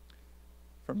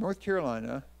from North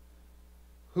Carolina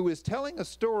who is telling a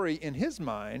story in his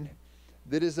mind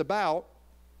that is about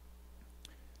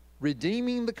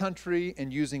redeeming the country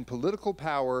and using political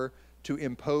power to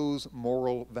impose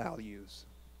moral values.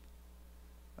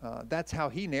 That's how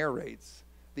he narrates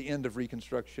the end of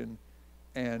Reconstruction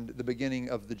and the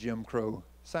beginning of the Jim Crow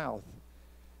South.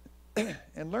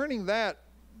 And learning that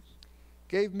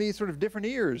gave me sort of different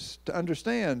ears to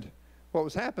understand what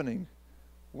was happening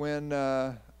when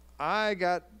I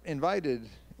got invited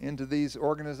into these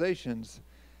organizations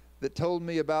that told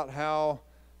me about how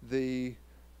the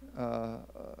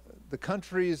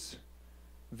country's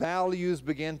values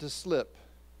began to slip.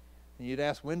 And you'd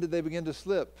ask, when did they begin to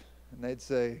slip? And they'd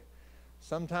say,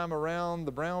 sometime around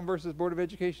the Brown versus Board of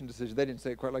Education decision. They didn't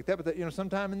say it quite like that, but that,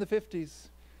 sometime in the 50s.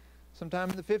 Sometime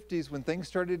in the 50s when things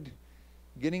started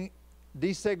getting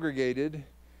desegregated,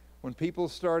 when people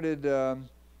started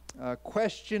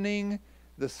questioning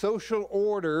the social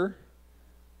order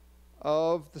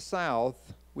of the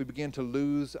South, we began to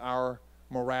lose our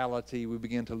morality, we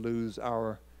began to lose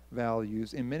our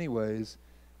values. In many ways,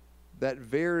 that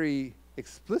very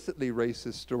explicitly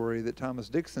racist story that Thomas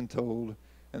Dixon told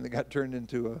and that got turned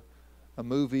into a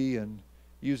movie and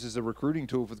used as a recruiting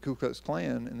tool for the Ku Klux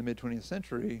Klan in the mid-20th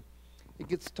century, it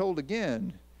gets told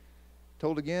again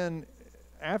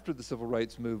after the Civil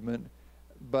Rights Movement,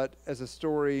 but as a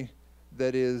story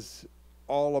that is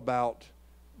all about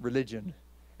religion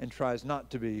and tries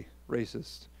not to be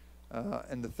racist.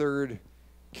 And the third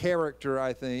character,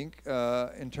 I think,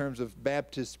 in terms of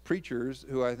Baptist preachers,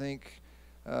 who I think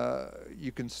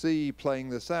you can see playing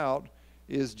this out,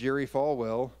 is Jerry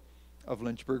Falwell of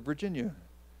Lynchburg, Virginia.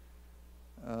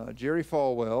 Jerry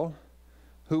Falwell,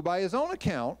 who by his own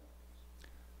account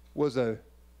was a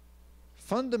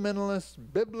fundamentalist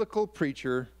biblical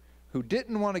preacher who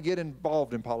didn't want to get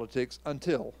involved in politics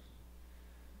until.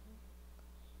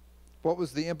 What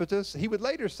was the impetus? He would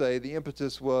later say the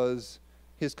impetus was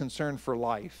his concern for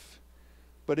life.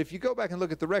 But if you go back and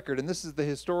look at the record, and this is the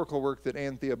historical work that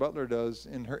Anthea Butler does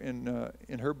in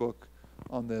her book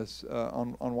on this,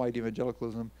 on white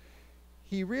evangelicalism,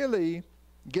 he really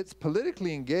gets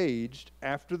politically engaged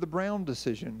after the Brown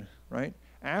decision, right?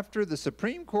 After the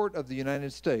Supreme Court of the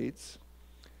United States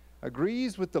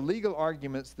agrees with the legal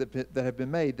arguments that have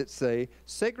been made that say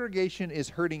segregation is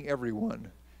hurting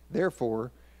everyone.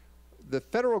 Therefore, the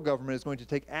federal government is going to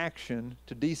take action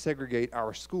to desegregate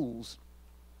our schools.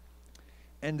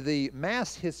 And the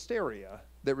mass hysteria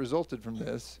that resulted from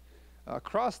this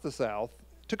across the South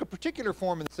took a particular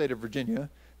form in the state of Virginia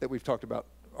that we've talked about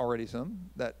already some,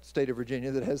 that state of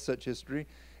Virginia that has such history.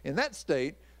 In that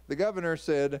state, the governor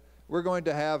said, we're going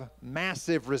to have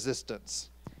massive resistance,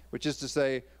 which is to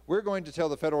say, we're going to tell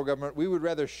the federal government we would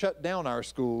rather shut down our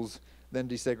schools than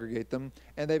desegregate them.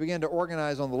 And they began to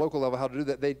organize on the local level how to do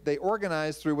that. They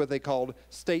organized through what they called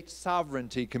state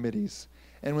sovereignty committees.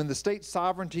 And when the State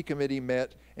Sovereignty Committee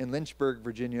met in Lynchburg,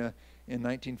 Virginia in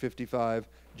 1955,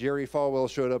 Jerry Falwell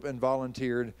showed up and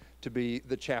volunteered to be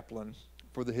the chaplain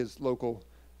for his local.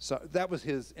 So that was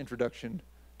his introduction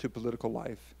to political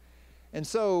life. And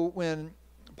so when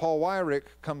Paul Weyrich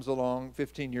comes along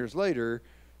 15 years later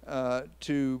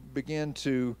to begin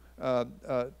to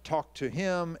talk to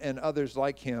him and others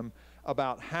like him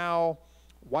about how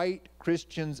white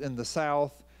Christians in the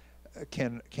South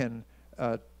can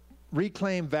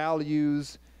reclaim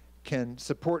values, can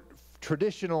support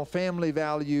traditional family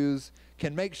values,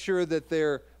 can make sure that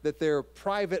their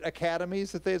private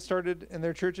academies that they had started in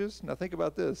their churches. Now think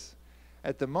about this.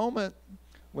 At the moment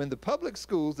when the public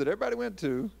schools that everybody went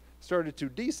to started to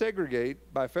desegregate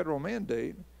by federal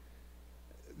mandate,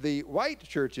 the white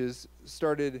churches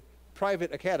started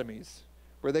private academies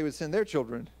where they would send their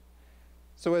children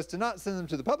so as to not send them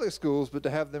to the public schools, but to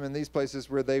have them in these places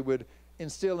where they would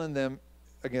instill in them,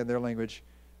 again, their language,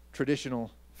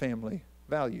 traditional family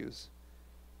values.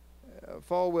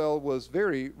 Falwell was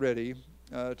very ready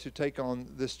to take on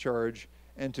this charge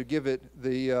and to give it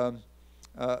the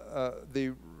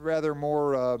rather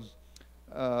more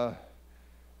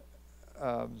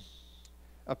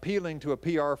appealing to a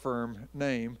PR firm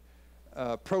name,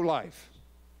 pro-life,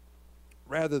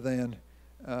 rather than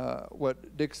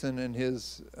what Dixon and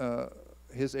his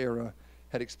era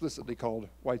had explicitly called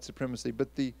white supremacy.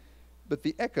 But the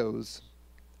echoes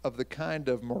of the kind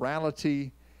of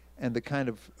morality and the kind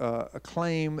of a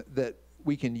claim that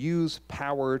we can use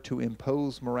power to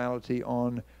impose morality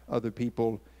on other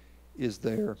people is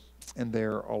there and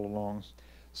there all along.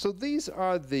 So these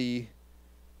are the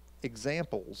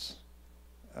examples.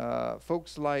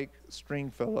 Folks like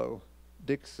Stringfellow,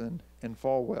 Dixon, and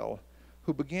Falwell,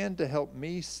 who began to help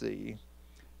me see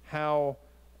how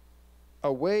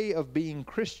a way of being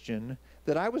Christian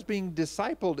that I was being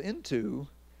discipled into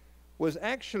was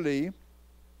actually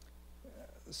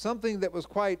something that was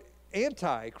quite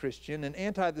anti-Christian and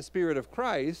anti the Spirit of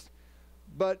Christ,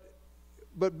 but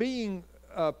being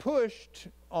pushed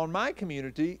on my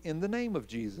community in the name of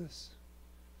Jesus.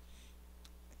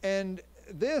 And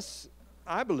this,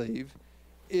 I believe,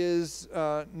 is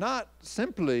not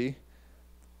simply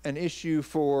an issue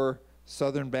for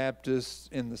Southern Baptists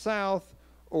in the South,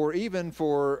 or even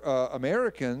for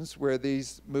Americans, where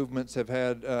these movements have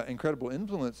had incredible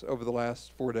influence over the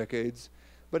last 4 decades.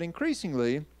 But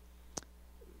increasingly,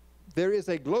 there is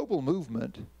a global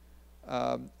movement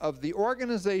of the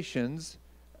organizations,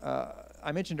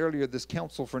 I mentioned earlier this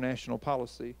Council for National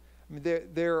Policy. I mean,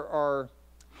 there are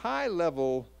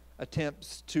high-level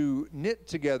attempts to knit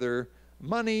together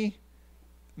money,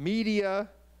 media,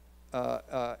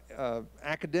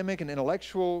 academic and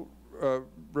intellectual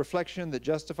reflection that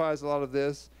justifies a lot of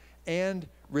this, and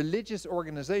religious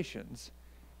organizations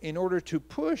in order to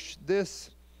push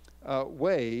this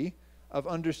way of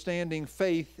understanding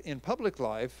faith in public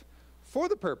life for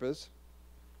the purpose,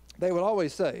 they will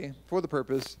always say, for the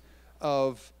purpose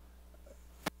of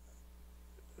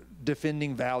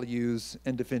defending values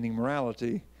and defending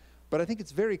morality. But I think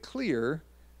it's very clear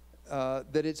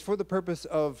that it's for the purpose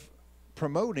of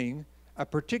promoting a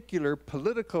particular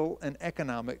political and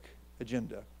economic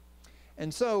agenda.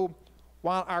 And so,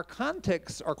 while our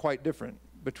contexts are quite different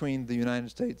between the United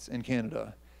States and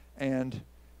Canada, and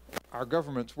our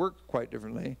governments work quite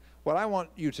differently, what I want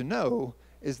you to know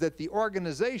is that the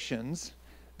organizations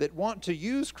that want to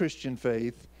use Christian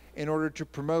faith in order to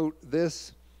promote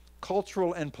this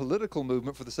cultural and political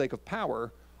movement for the sake of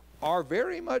power are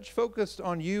very much focused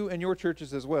on you and your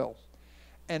churches as well.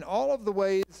 And all of the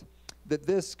ways that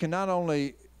this can not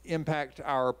only impact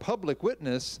our public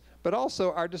witness, but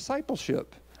also our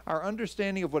discipleship, our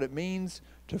understanding of what it means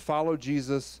to follow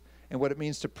Jesus and what it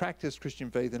means to practice Christian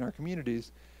faith in our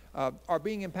communities, are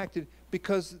being impacted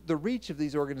because the reach of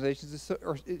these organizations is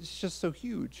it's just so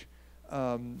huge.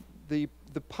 The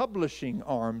publishing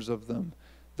arms of them,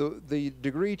 the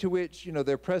degree to which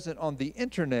they're present on the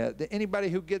internet, anybody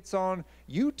who gets on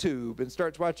YouTube and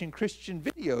starts watching Christian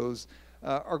videos,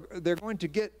 they're going to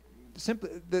get simply.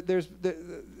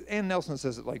 Ann Nelson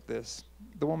says it like this,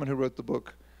 the woman who wrote the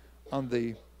book on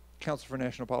the Council for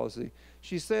National Policy.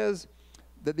 She says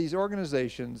that these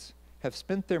organizations have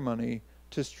spent their money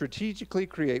to strategically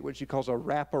create what she calls a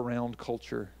wraparound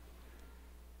culture.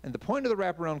 And the point of the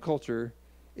wraparound culture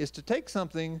is to take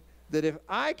something that if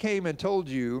I came and told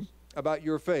you about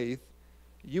your faith,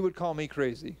 you would call me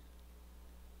crazy.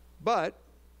 But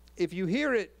if you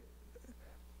hear it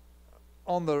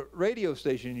on the radio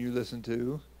station you listen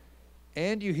to,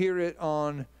 and you hear it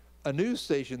on a news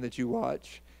station that you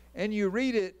watch, and you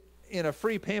read it in a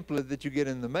free pamphlet that you get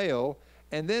in the mail,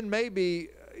 and then maybe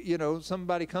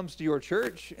somebody comes to your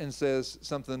church and says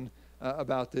something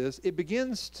about this, it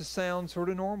begins to sound sort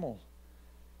of normal.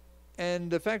 And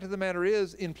the fact of the matter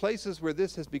is, in places where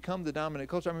this has become the dominant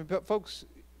culture, I mean, folks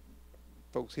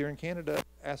here in Canada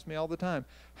ask me all the time,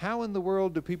 how in the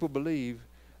world do people believe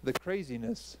the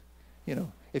craziness?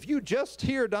 If you just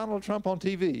hear Donald Trump on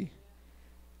TV,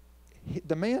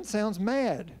 the man sounds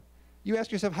mad. You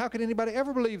ask yourself, how could anybody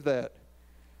ever believe that?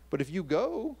 But if you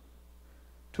go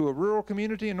to a rural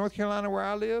community in North Carolina where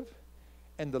I live,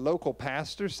 and the local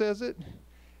pastor says it,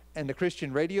 and the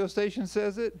Christian radio station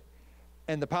says it,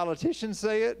 and the politicians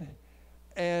say it,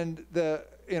 and the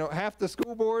half the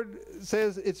school board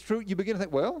says it's true, you begin to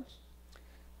think, well,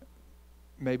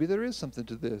 maybe there is something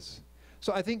to this.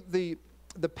 So I think the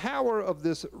power of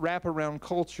this wraparound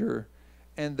culture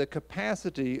and the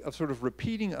capacity of sort of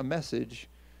repeating a message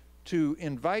to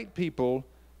invite people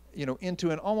into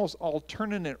an almost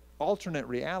alternate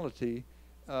reality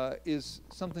is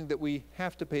something that we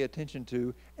have to pay attention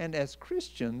to, and as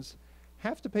Christians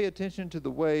have to pay attention to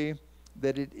the way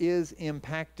that it is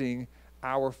impacting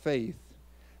our faith.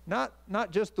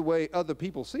 Not just the way other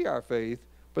people see our faith,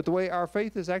 but the way our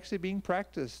faith is actually being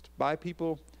practiced by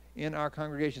people in our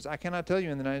congregations. I cannot tell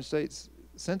you in the United States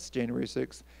since January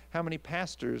 6th how many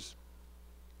pastors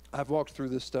I've walked through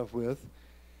this stuff with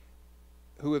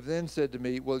who have then said to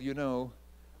me, well,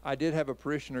 I did have a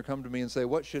parishioner come to me and say,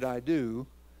 what should I do?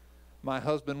 My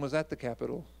husband was at the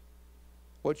Capitol.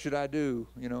 What should I do?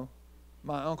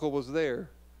 My uncle was there.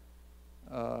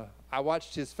 I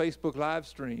watched his Facebook live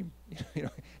stream.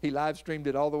 He live streamed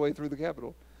it all the way through the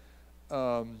Capitol.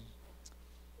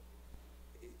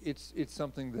 It's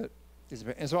something that is,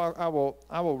 and so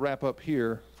I will wrap up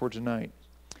here for tonight.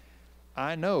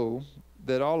 I know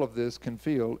that all of this can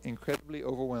feel incredibly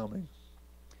overwhelming.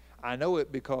 I know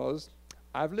it because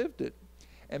I've lived it,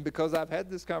 and because I've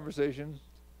had this conversation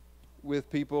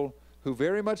with people who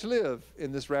very much live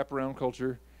in this wraparound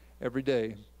culture every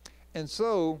day. And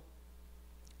so,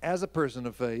 as a person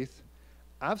of faith,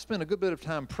 I've spent a good bit of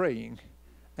time praying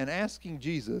and asking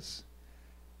Jesus,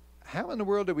 how in the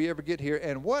world did we ever get here,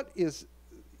 and what is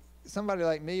somebody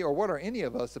like me, or what are any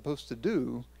of us supposed to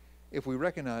do if we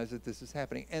recognize that this is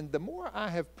happening? And the more I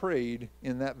have prayed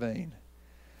in that vein,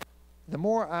 the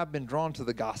more I've been drawn to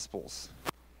the Gospels.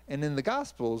 And in the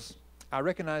Gospels, I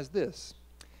recognize this.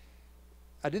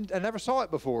 I never saw it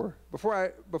before.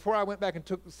 Before I went back and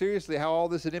took seriously how all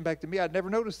this had impacted me, I'd never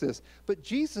noticed this. But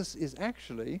Jesus is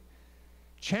actually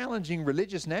challenging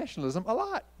religious nationalism a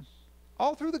lot,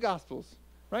 all through the Gospels,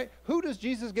 right? Who does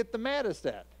Jesus get the maddest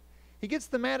at? He gets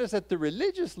the maddest at the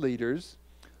religious leaders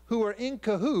who are in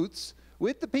cahoots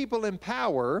with the people in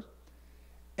power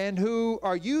and who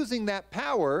are using that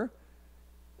power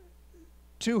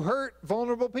to hurt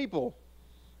vulnerable people.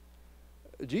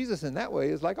 Jesus in that way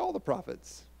is like all the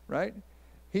prophets, right?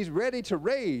 He's ready to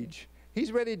rage.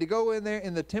 He's ready to go in there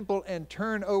in the temple and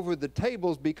turn over the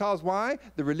tables because why?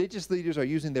 The religious leaders are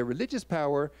using their religious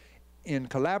power in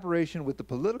collaboration with the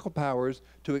political powers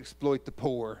to exploit the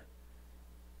poor.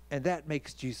 And that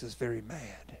makes Jesus very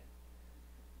mad.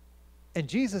 And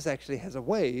Jesus actually has a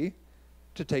way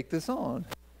to take this on.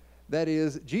 That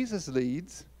is, Jesus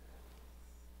leads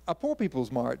a poor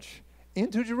people's march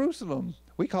into Jerusalem.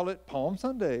 We call it Palm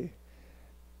Sunday.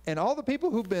 And all the people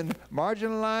who've been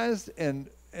marginalized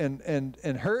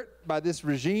and hurt by this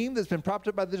regime that's been propped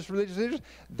up by this religious leaders,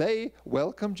 they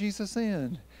welcome Jesus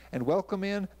in and welcome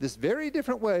in this very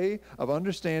different way of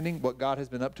understanding what God has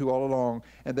been up to all along.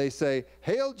 And they say,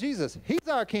 "Hail Jesus, he's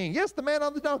our king." Yes, the man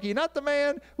on the donkey, not the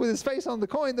man with his face on the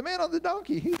coin, the man on the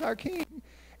donkey, he's our king.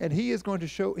 And he is going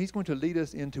to lead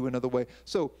us into another way.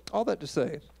 So all that to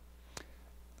say,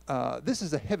 this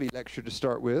is a heavy lecture to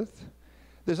start with.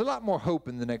 There's a lot more hope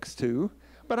in the next two.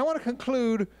 But I want to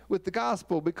conclude with the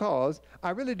gospel because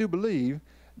I really do believe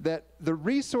that the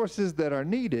resources that are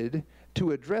needed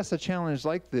to address a challenge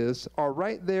like this are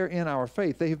right there in our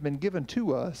faith. They have been given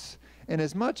to us. And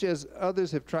as much as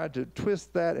others have tried to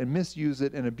twist that and misuse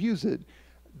it and abuse it,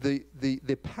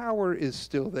 the power is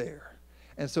still there.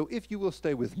 And so if you will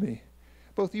stay with me,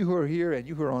 both you who are here and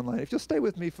you who are online, if you'll stay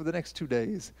with me for the next 2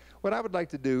 days, what I would like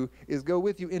to do is go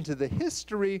with you into the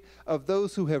history of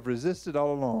those who have resisted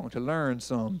all along, to learn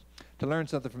something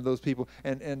from those people.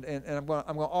 And I'm going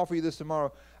to offer you this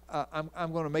tomorrow.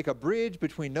 I'm going to make a bridge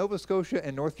between Nova Scotia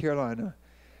and North Carolina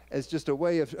as just a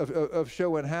way of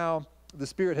showing how the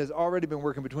Spirit has already been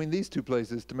working between these two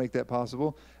places to make that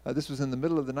possible. This was in the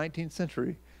middle of the 19th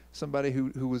century. Somebody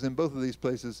who was in both of these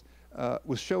places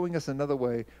was showing us another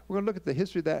way. We're going to look at the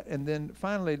history of that and then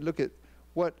finally look at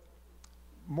what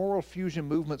moral fusion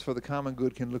movements for the common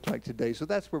good can look like today. So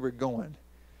that's where we're going.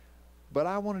 But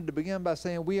I wanted to begin by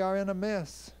saying we are in a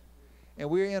mess. And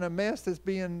we're in a mess that's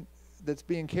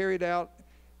being carried out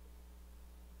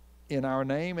in our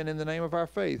name and in the name of our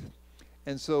faith.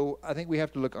 And so I think we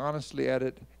have to look honestly at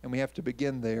it, and we have to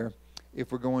begin there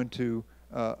if we're going to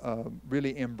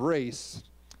really embrace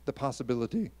the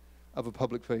possibility of a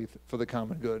public faith for the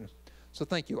common good. So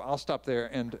thank you. I'll stop there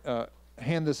and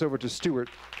hand this over to Stuart.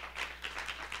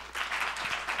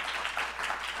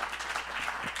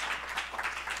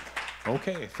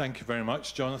 Okay, thank you very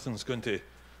much. Jonathan's going to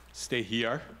stay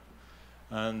here,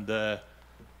 and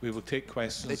we will take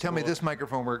questions. They tell me this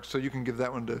microphone works, so you can give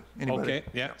that one to anybody. Okay,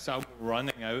 yeah. So I'm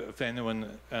running out if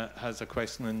anyone has a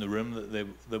question in the room that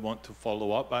they want to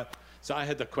follow up. So I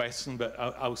had a question, but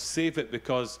I'll save it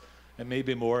because it may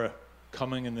be more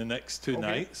coming in the next two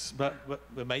nights, but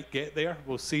we might get there.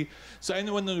 We'll see. So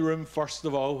anyone in the room, first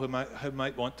of all, who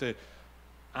might want to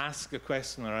ask a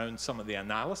question around some of the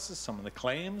analysis, some of the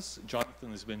claims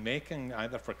Jonathan has been making,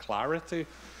 either for clarity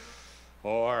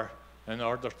or in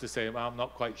order to say, well, I'm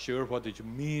not quite sure, what did you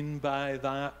mean by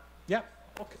that? Yeah, okay.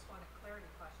 I just want a clarity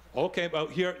question. Okay, well,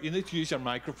 here, you need to use your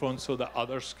microphone so that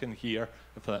others can hear,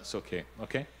 if that's okay,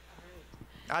 okay?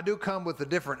 I do come with a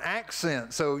different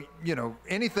accent, so, you know,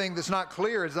 anything that's not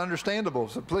clear is understandable,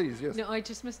 so please, yes. No, I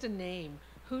just missed a name.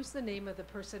 Who's the name of the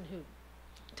person who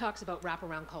talks about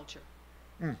wraparound culture?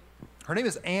 Her name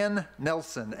is Ann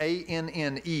Nelson,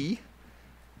 A-N-N-E.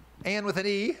 Ann with an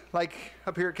E, like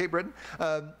up here at Cape Breton.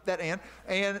 That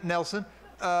Ann Nelson.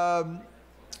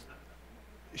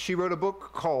 She wrote a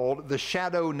book called The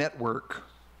Shadow Network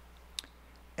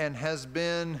and has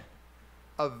been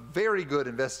a very good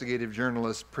investigative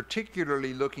journalist,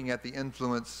 particularly looking at the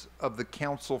influence of the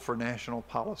Council for National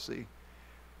Policy,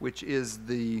 which is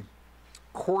the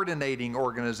coordinating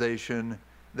organization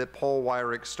that Paul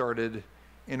Weyrich started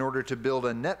in order to build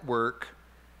a network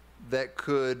that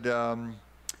could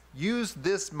use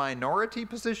this minority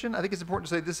position. I think it's important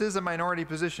to say this is a minority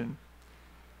position.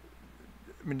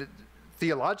 I mean,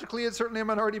 theologically, it's certainly a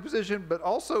minority position, but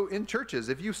also in churches.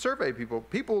 If you survey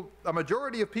people, a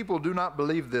majority of people do not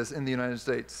believe this in the United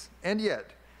States. And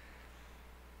yet,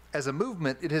 as a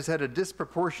movement, it has had a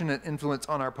disproportionate influence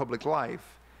on our public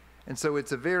life. And so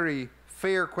it's a very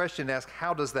fair question to ask,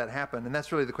 how does that happen? And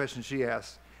that's really the question she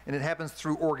asked. And it happens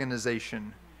through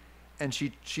organization. and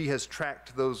she has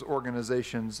tracked those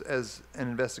organizations as an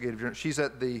investigative journalist. She's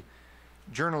at the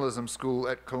journalism school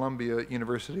at Columbia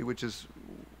University, which is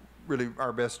really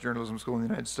our best journalism school in the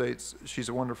United States. She's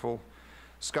a wonderful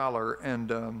scholar, and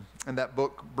that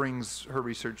book brings her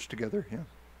research together. Yeah.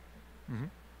 Mm-hmm.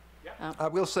 Yeah. I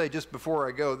will say, just before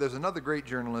I go, there's another great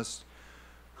journalist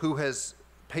who has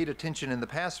paid attention in the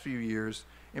past few years,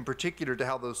 in particular, to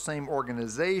how those same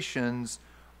organizations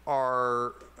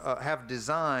are have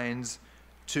designs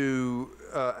to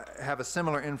have a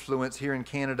similar influence here in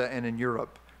Canada and in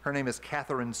Europe. Her name is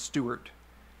Catherine Stewart.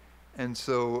 And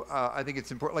so I think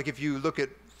it's important. Like if you look at,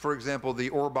 for example, the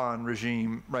Orban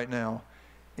regime right now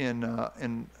in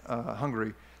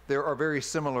Hungary, there are very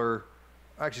similar,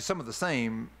 actually some of the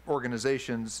same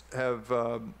organizations have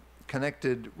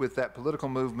connected with that political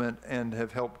movement and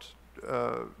have helped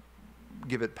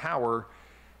give it power.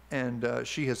 And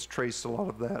she has traced a lot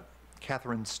of that.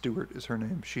 Catherine Stewart is her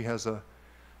name. She has a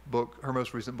book, her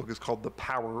most recent book is called The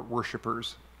Power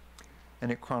Worshippers,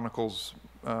 and it chronicles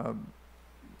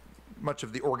much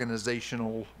of the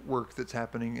organizational work that's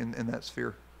happening in that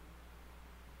sphere.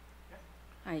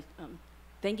 Hi,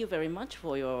 thank you very much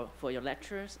for your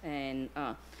lectures, and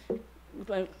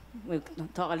we'll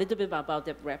talk a little bit about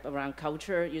the wrap around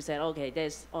culture. You said, okay,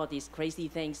 there's all these crazy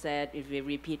things that if we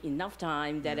repeat enough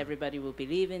time, that everybody will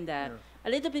believe in that. Yeah.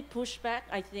 A little bit pushback,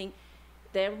 I think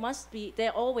there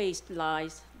always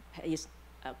lies,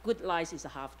 good lies is a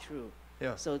half true.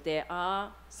 Yeah. So there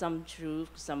are some truth,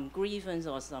 some grievance,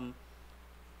 or some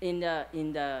in the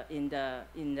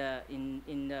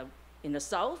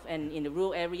south and in the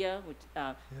rural area, which,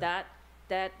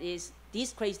 that is,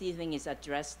 this crazy thing is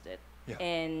addressed. Yeah.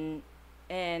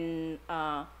 And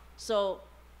so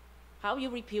how you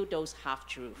repeal those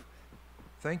half-truths?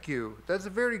 Thank you. That's a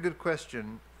very good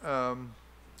question.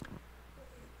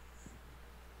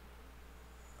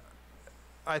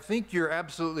 I think you're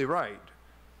absolutely right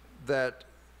that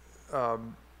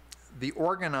the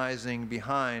organizing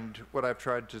behind what I've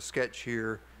tried to sketch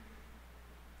here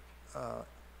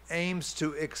aims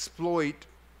to exploit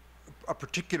a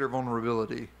particular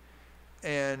vulnerability.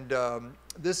 And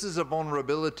this is a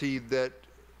vulnerability that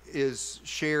is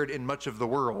shared in much of the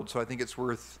world, so I think it's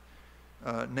worth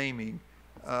naming.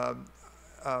 I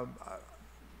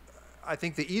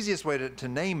think the easiest way to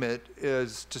name it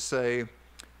is to say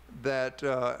that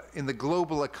in the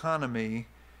global economy,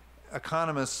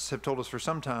 economists have told us for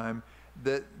some time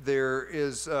that there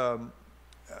is a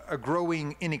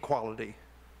growing inequality,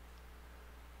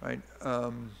 right?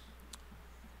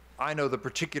 I know the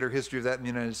particular history of that in the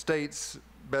United States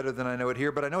better than I know it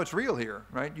here, but I know it's real here,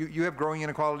 right? You have growing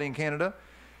inequality in Canada.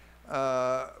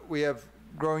 We have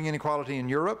growing inequality in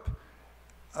Europe.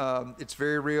 It's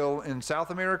very real in South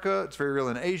America. It's very real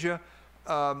in Asia.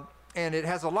 And it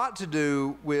has a lot to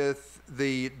do with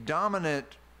the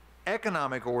dominant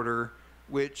economic order,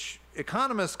 which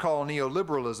economists call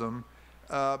neoliberalism,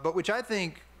 but which I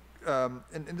think, and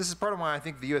this is part of why I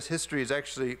think the U.S. history is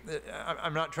actually,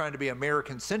 I'm not trying to be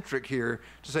American-centric here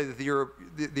to say that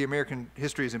the American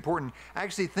history is important. I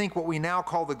actually think what we now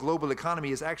call the global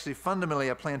economy is actually fundamentally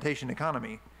a plantation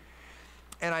economy.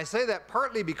 And I say that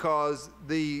partly because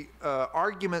the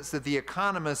arguments that the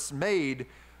economists made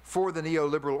for the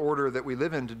neoliberal order that we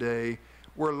live in today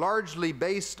were largely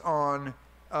based on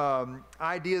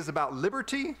ideas about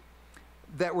liberty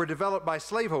that were developed by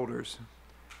slaveholders.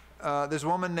 There's a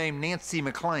woman named Nancy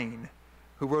McLean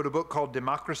who wrote a book called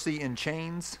Democracy in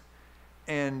Chains,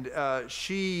 and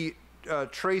she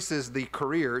traces the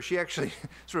career. She actually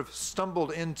sort of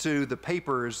stumbled into the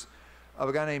papers of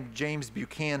a guy named James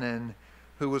Buchanan,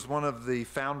 who was one of the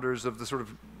founders of the sort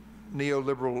of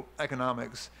neoliberal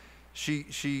economics.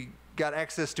 She got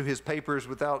access to his papers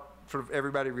without sort of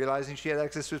everybody realizing she had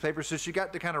access to his papers, so she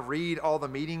got to kind of read all the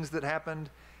meetings that happened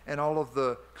and all of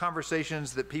the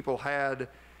conversations that people had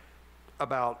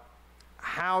about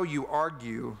how you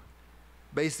argue,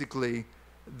 basically,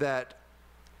 that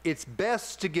it's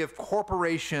best to give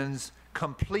corporations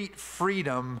complete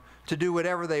freedom to do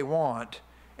whatever they want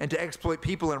and to exploit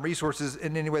people and resources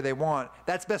in any way they want.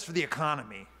 That's best for the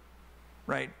economy,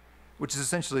 right? Which is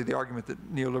essentially the argument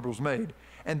that neoliberals made.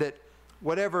 And that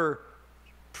whatever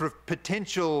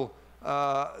potential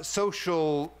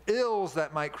social ills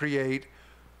that might create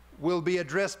will be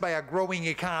addressed by a growing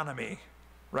economy,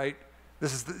 right?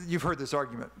 This is you've heard this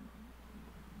argument.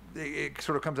 It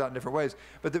sort of comes out in different ways.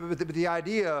 But the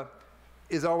idea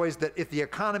is always that if the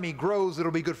economy grows,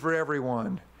 it'll be good for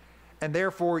everyone. And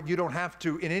therefore, you don't have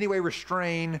to in any way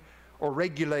restrain or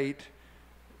regulate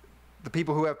the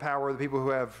people who have power, the people who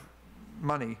have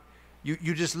money.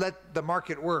 You just let the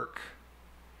market work.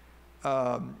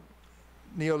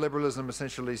 neoliberalism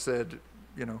essentially said,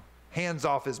 you know, hands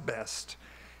off is best.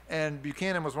 And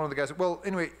Buchanan was one of the guys. Well,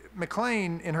 anyway,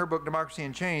 McLean, in her book, Democracy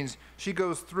in Chains, she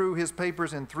goes through his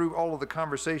papers and through all of the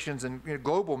conversations and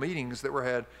global meetings that were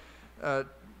had,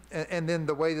 and then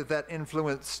the way that that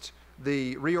influenced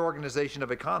the reorganization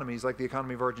of economies, like the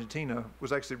economy of Argentina,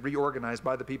 was actually reorganized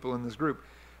by the people in this group.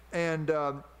 And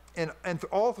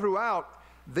all throughout,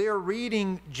 they're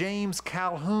reading James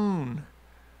Calhoun,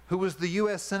 who was the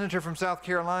U.S. Senator from South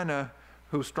Carolina,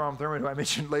 who Strom Thurmond, who I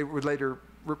mentioned, would later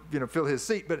fill his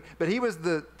seat. But he was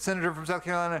the senator from South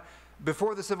Carolina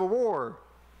before the Civil War,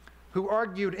 who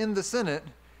argued in the Senate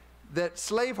that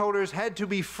slaveholders had to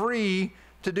be free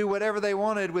to do whatever they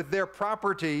wanted with their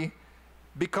property,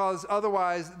 because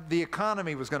otherwise the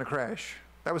economy was going to crash.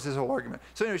 That was his whole argument.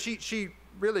 So anyway, she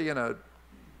really, in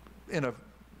a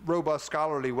robust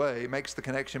scholarly way, makes the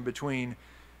connection between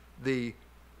the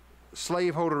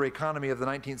slaveholder economy of the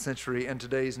 19th century and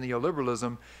today's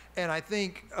neoliberalism. And I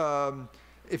think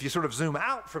if you sort of zoom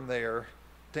out from there,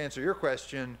 to answer your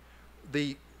question,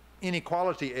 the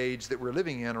inequality age that we're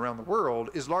living in around the world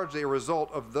is largely a result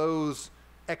of those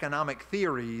economic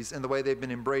theories and the way they've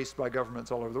been embraced by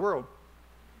governments all over the world.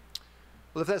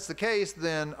 Well, if that's the case,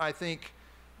 then I think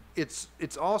it's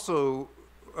also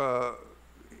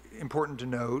important to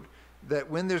note that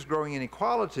when there's growing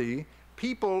inequality,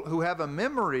 people who have a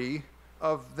memory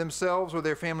of themselves or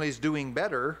their families doing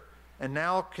better and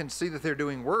now can see that they're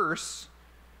doing worse,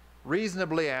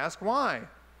 reasonably ask why.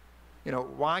 You know,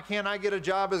 why can't I get a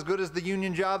job as good as the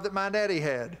union job that my daddy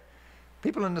had?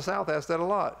 People in the South ask that a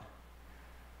lot.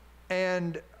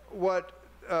 And what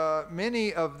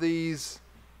many of these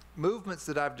movements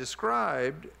that I've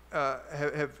described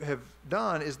have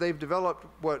done is they've developed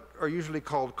what are usually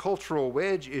called cultural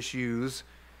wedge issues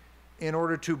in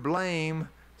order to blame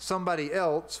somebody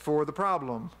else for the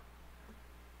problem.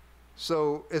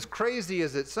 So as crazy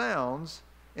as it sounds,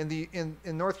 in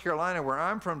North Carolina, where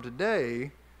I'm from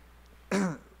today,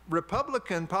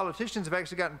 Republican politicians have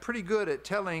actually gotten pretty good at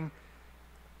telling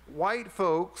white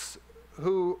folks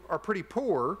who are pretty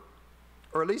poor,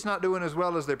 or at least not doing as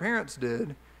well as their parents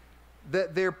did,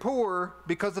 that they're poor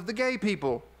because of the gay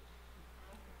people.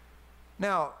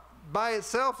 Now, by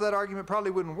itself, that argument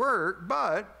probably wouldn't work,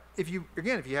 but if you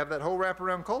have that whole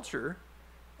wraparound culture,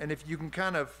 and if you can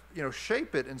kind of,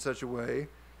 shape it in such a way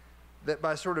that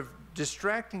by sort of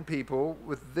distracting people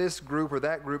with this group or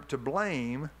that group to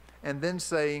blame, and then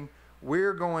saying,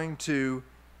 we're going to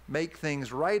make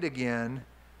things right again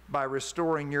by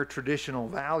restoring your traditional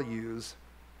values,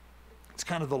 it's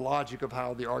kind of the logic of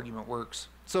how the argument works.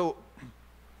 So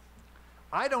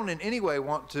I don't in any way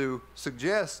want to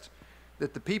suggest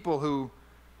that the people who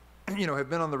have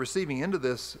been on the receiving end of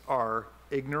this are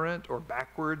ignorant or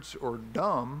backwards or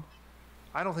dumb.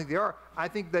 I don't think they are. I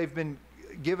think they've been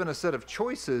given a set of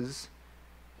choices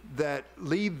that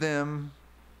lead them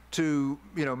to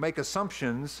make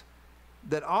assumptions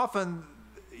that often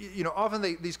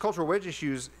these cultural wedge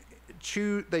issues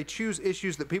choose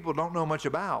issues that people don't know much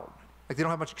about, like they don't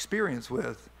have much experience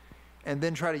with, and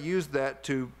then try to use that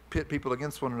to pit people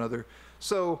against one another.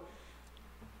 So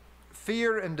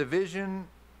fear and division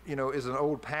is an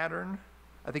old pattern.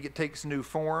 I think it takes new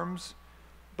forms,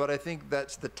 but I think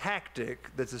that's the tactic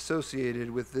that's associated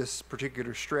with this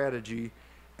particular strategy,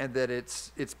 and that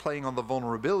it's playing on the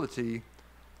vulnerability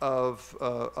of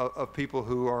people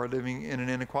who are living in an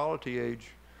inequality age.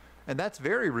 And that's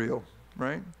very real,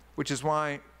 right? Which is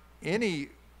why any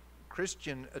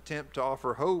Christian attempt to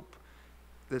offer hope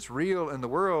that's real in the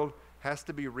world has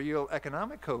to be real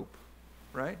economic hope,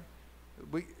 right?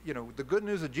 The good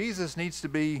news of Jesus needs to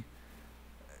be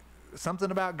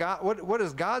something about God. What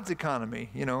is God's economy?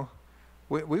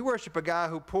 We worship a guy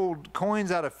who pulled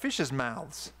coins out of fishes'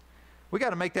 mouths. We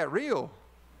got to make that real.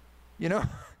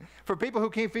 For people who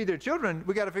can't feed their children,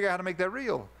 we got to figure out how to make that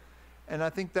real. And I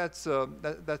think that's a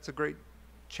great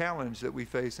challenge that we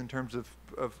face in terms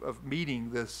of meeting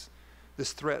this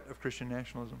threat of Christian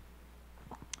nationalism.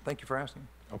 Thank you for asking.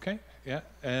 Okay,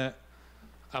 yeah.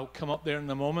 I'll come up there in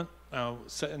a moment. I'll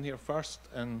sit in here first,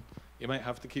 and you might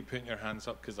have to keep putting your hands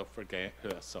up because I'll forget who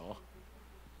I saw.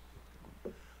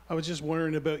 I was just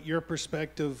wondering about your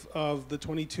perspective of the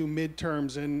 22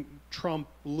 midterms and Trump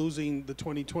losing the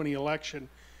 2020 election.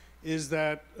 Is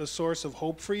that a source of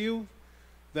hope for you,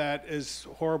 that as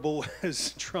horrible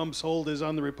as Trump's hold is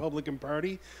on the Republican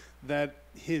Party, that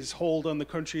his hold on the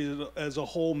country as a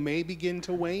whole may begin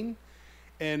to wane?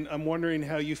 And I'm wondering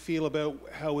how you feel about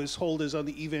how his hold is on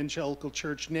the evangelical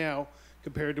church now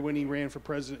compared to when he ran for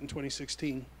president in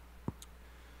 2016.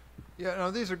 Yeah, no,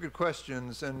 these are good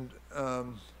questions, and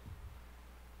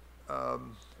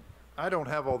I don't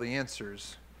have all the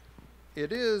answers.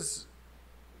 It is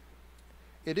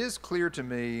clear to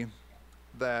me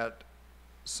that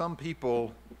some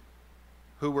people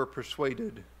who were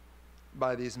persuaded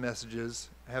by these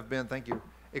messages have been, thank you,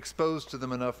 exposed to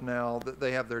them enough now that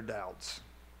they have their doubts.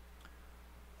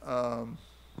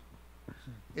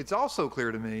 It's also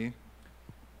clear to me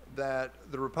that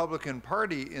the Republican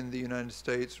Party in the United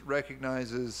States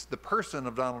recognizes the person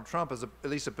of Donald Trump as at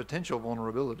least a potential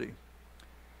vulnerability.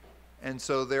 And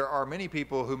so there are many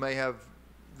people who may have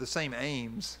the same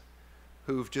aims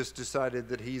who've just decided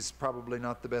that he's probably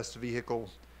not the best vehicle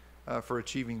for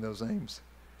achieving those aims.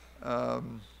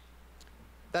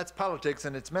 That's politics,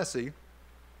 and it's messy.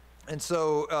 And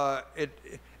so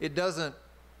it doesn't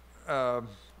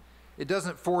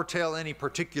foretell any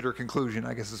particular conclusion,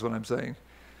 I guess is what I'm saying.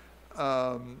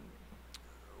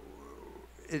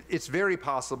 It's very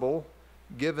possible,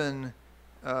 given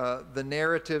the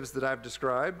narratives that I've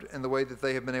described and the way that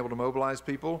they have been able to mobilize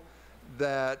people,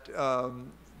 that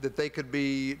that they could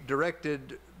be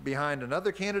directed behind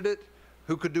another candidate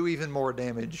who could do even more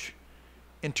damage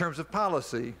in terms of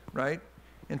policy, right?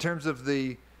 In terms of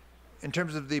the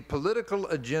political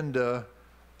agenda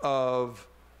of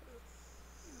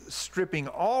stripping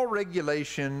all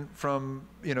regulation from,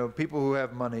 you know, people who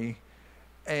have money,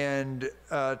 and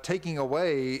taking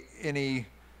away any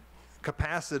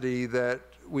capacity that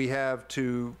we have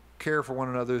to care for one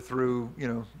another through, you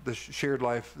know, the shared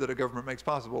life that a government makes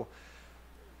possible.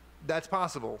 That's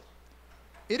possible.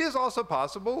 It is also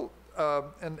possible,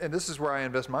 and this is where I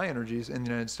invest my energies in the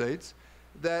United States,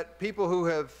 that people who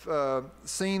have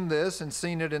seen this and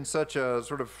seen it in such a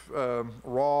sort of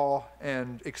raw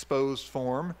and exposed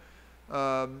form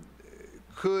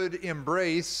could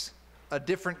embrace a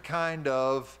different kind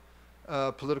of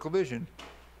political vision.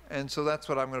 And so that's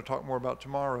what I'm going to talk more about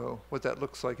tomorrow, what that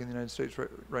looks like in the United States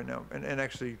right now, and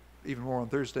actually even more on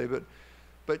Thursday.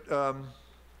 But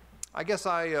I guess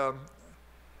I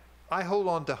hold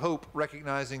on to hope,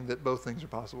 recognizing that both things are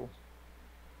possible.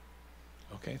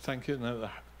 Okay, thank you. Now the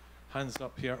hands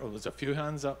up here. Oh, there's a few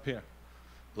hands up here.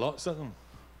 Lots of them.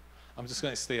 I'm just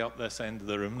going to stay up this end of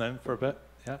the room then for a bit.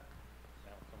 Yeah.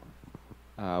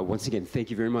 Once again, thank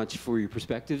you very much for your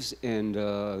perspectives and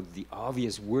the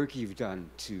obvious work you've done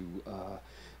to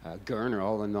garner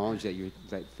all the knowledge that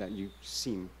you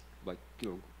seem like, you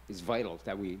know, is vital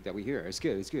that we hear. It's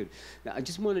good. It's good. Now, I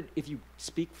just wanted, if you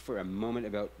speak for a moment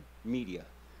about media,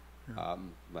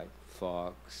 like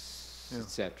Fox, Yeah.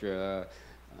 etc.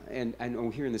 And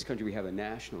here in this country we have a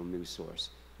national news source.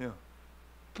 Yeah.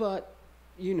 But,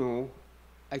 you know,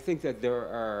 I think that there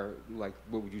are, like,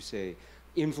 what would you say,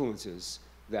 influences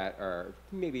that are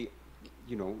maybe,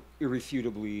 you know,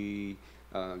 irrefutably,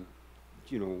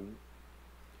 you know,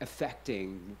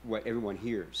 affecting what everyone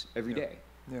hears every day,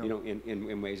 you know,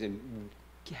 in ways. And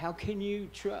how can you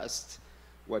trust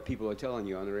what people are telling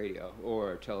you on the radio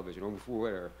or television or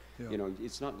whatever? You know,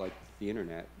 it's not like the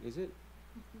internet, is it?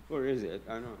 Or is it?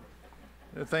 I don't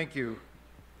know. Thank you.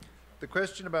 The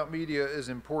question about media is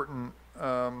important.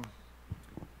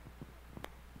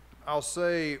 I'll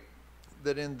say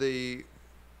that in the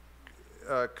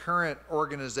current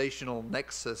organizational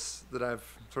nexus that I've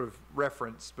sort of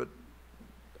referenced, but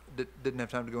didn't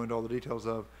have time to go into all the details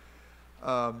of,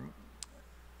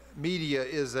 media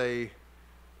is a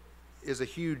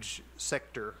huge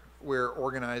sector where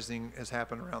organizing has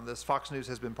happened around this. Fox News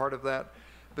has been part of that,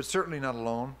 but certainly not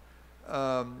alone.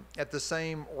 At the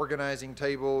same organizing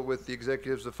table with the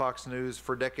executives of Fox News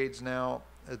for decades now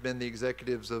has been the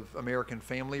executives of American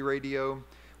Family Radio,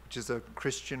 which is a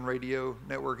Christian radio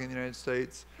network in the United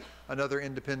States, another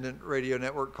independent radio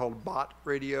network called Bot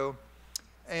Radio,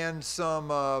 and some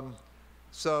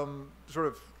sort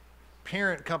of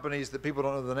parent companies that people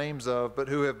don't know the names of, but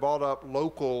who have bought up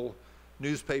local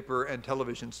newspaper and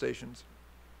television stations.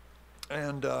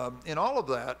 And in all of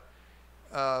that,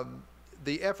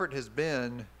 the effort has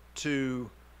been to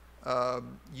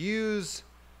use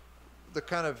the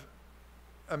kind of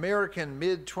American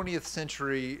mid-20th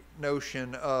century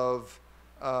notion of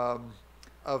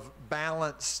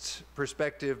balanced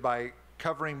perspective by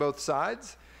covering both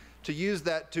sides, to use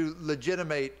that to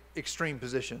legitimate extreme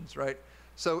positions, right?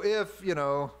 So if, you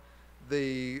know,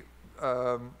 the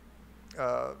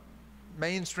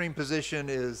mainstream position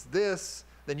is this,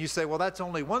 then you say, well, that's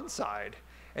only one side,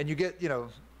 and you get, you know,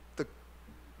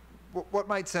 what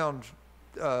might sound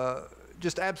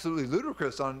just absolutely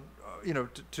ludicrous on, you know,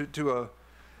 to a,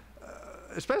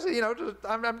 especially, you know,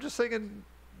 I'm just thinking,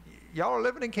 y'all are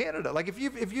living in Canada. Like, if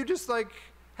you just like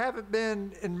haven't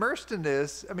been immersed in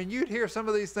this, I mean, you'd hear some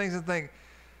of these things and think,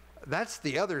 that's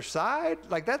the other side?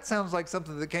 Like, that sounds like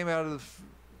something that came out of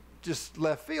just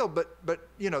left field, but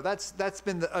you know, that's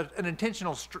been an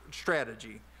intentional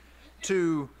strategy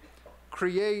to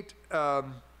create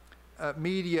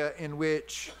media in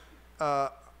which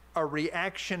a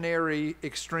reactionary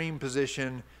extreme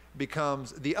position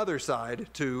becomes the other side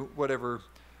to whatever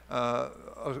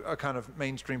a kind of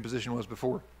mainstream position was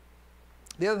before.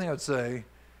 The other thing I would say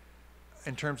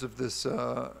in terms of this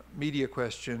media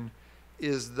question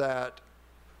is that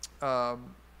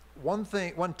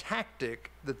one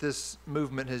tactic that this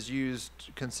movement has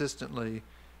used consistently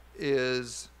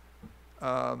is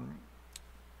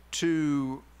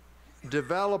to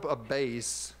develop a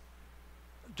base,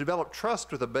 develop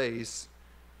trust with a base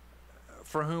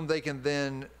for whom they can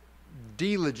then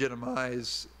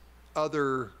delegitimize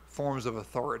other forms of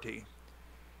authority.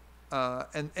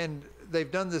 And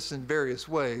they've done this in various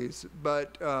ways,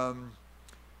 but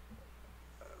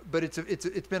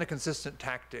it's been a consistent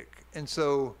tactic. And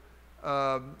so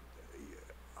I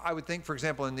would think, for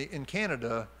example, in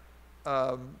Canada,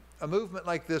 a movement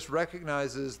like this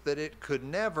recognizes that it could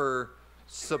never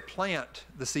supplant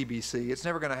the CBC. It's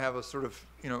never going to have a sort of,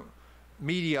 you know,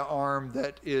 media arm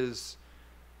that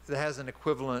has an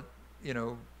equivalent, you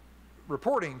know,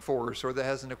 reporting force, or that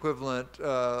has an equivalent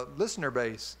listener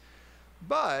base.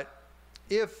 But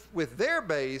if with their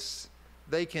base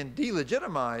they can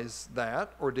delegitimize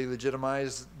that, or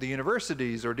delegitimize the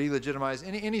universities, or delegitimize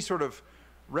any sort of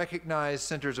recognized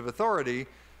centers of authority,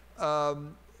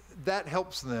 that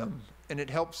helps them, and it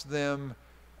helps them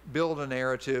build a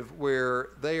narrative where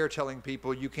they are telling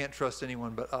people you can't trust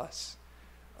anyone but us.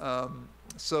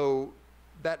 So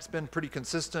that's been pretty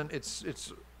consistent. It's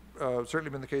certainly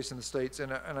been the case in the States,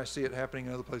 and I see it happening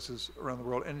in other places around the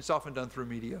world, and it's often done through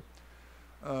media.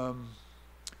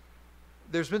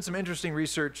 There's been some interesting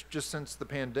research just since the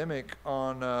pandemic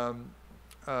on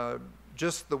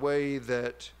just the way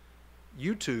that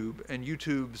YouTube and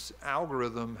YouTube's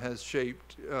algorithm has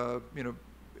shaped, you know,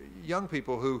 young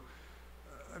people who,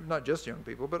 not just young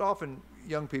people, but often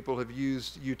young people have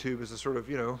used YouTube as a sort of,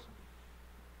 you know,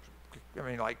 I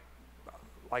mean, like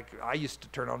I used to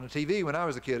turn on the TV when I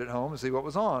was a kid at home and see what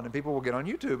was on, and people will get on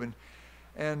YouTube,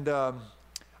 and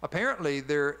apparently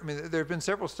there have been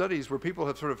several studies where people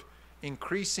have sort of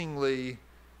increasingly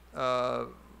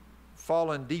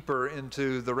fallen deeper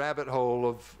into the rabbit hole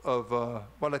of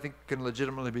what I think can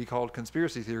legitimately be called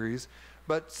conspiracy theories,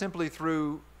 but simply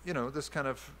through, you know, this kind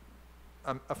of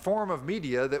a form of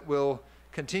media that will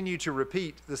continue to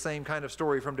repeat the same kind of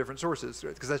story from different sources,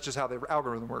 because that's just how the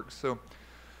algorithm works. So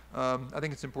I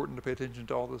think it's important to pay attention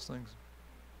to all those things.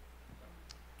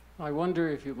 I wonder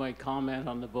if you might comment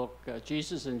on the book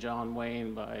Jesus and John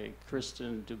Wayne by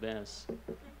Kristen Dubé.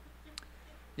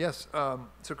 Yes,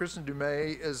 so Kristen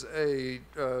Dumais is a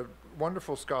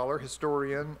wonderful scholar,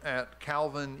 historian at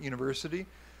Calvin University,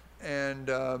 and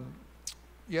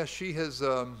yes, she has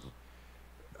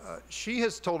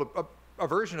told a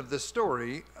version of this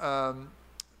story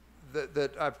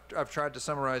that I've tried to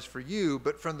summarize for you,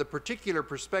 but from the particular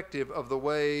perspective of the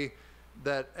way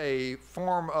that a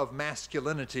form of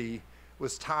masculinity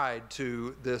was tied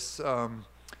to this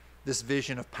this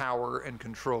vision of power and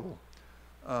control.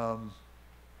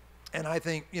 And I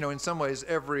think, you know, in some ways,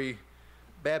 every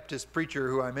Baptist preacher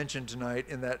who I mentioned tonight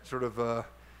in that sort of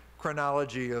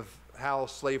chronology of how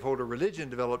slaveholder religion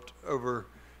developed over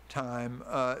time,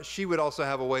 she would also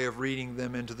have a way of reading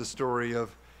them into the story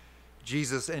of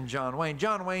Jesus and John Wayne.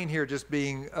 John Wayne here just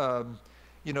being,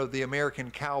 you know, the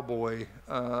American cowboy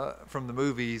from the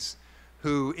movies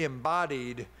who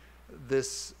embodied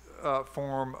this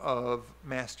form of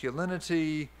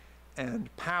masculinity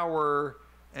and power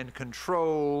and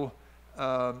control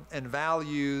and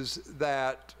values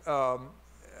that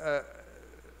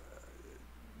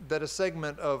that a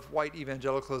segment of white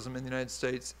evangelicalism in the United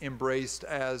States embraced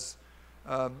as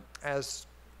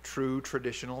true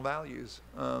traditional values.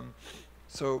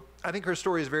 So I think her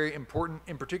story is very important,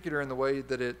 in particular in the way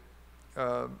that it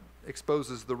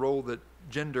exposes the role that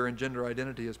gender and gender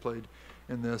identity has played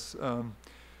in this.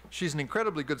 She's an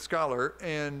incredibly good scholar,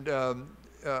 and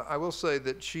I will say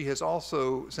that she has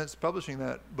also, since publishing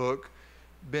that book,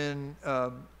 been,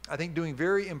 I think, doing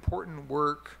very important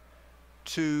work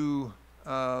to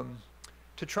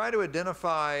try to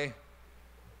identify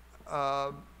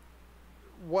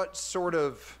what sort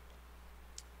of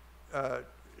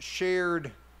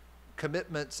shared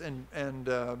commitments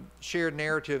and shared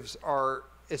narratives are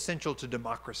essential to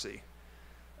democracy.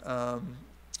 I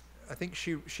think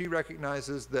she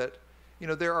recognizes that, you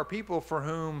know, there are people for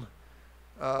whom,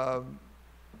 I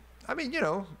mean, you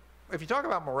know, if you talk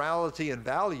about morality and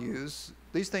values,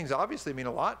 these things obviously mean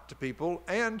a lot to people,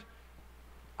 and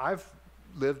I've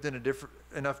lived in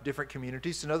enough different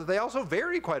communities to know that they also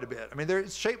vary quite a bit. I mean,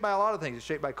 it's shaped by a lot of things. It's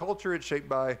shaped by culture. It's shaped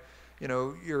by,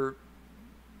 your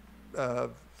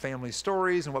family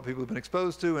stories and what people have been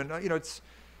exposed to, and it's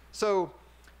so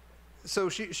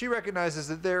she recognizes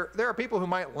that there are people who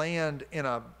might land in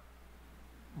a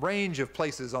range of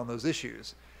places on those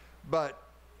issues, but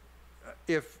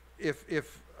if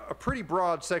a pretty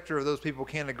broad sector of those people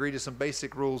can't agree to some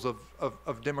basic rules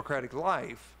of democratic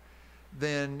life,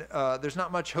 then there's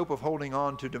not much hope of holding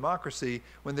on to democracy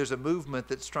when there's a movement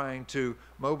that's trying to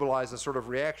mobilize a sort of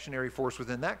reactionary force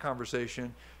within that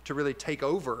conversation to really take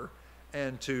over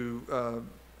and to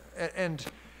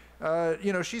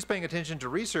she's paying attention to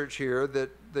research here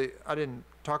that I didn't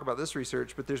talk about this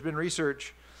research, but there's been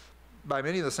research by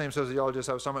many of the same sociologists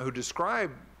I was talking about who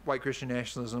describe white Christian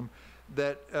nationalism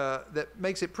that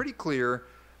makes it pretty clear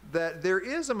that there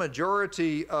is a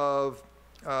majority of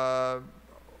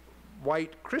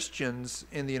white Christians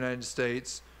in the United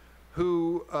States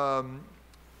who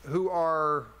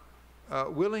are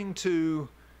willing to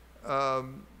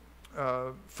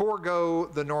forego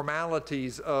the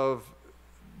normalities of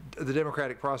the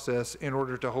democratic process in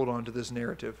order to hold on to this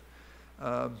narrative.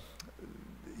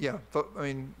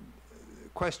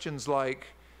 Questions like,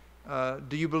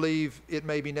 do you believe it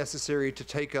may be necessary to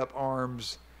take up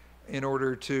arms in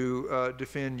order to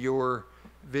defend your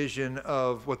vision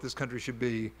of what this country should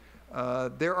be?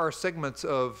 There are segments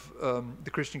of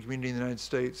the Christian community in the United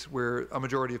States where a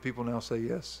majority of people now say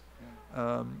yes.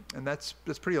 And that's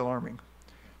pretty alarming.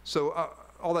 So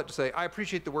all that to say, I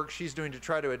appreciate the work she's doing to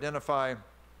try to identify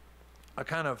a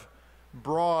kind of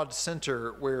broad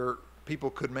center where people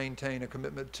could maintain a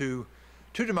commitment to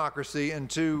democracy and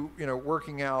to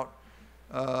working out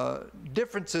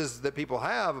differences that people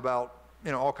have about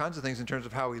all kinds of things in terms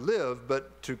of how we live,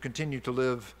 but to continue to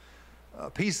live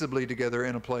peaceably together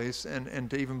in a place, and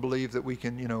to even believe that we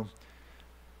can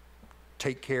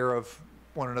take care of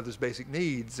one another's basic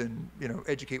needs and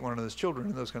educate one another's children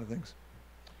and those kind of things.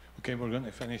 Okay, we're going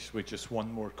to finish with just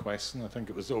one more question. I think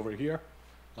it was over here.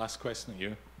 Last question to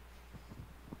you.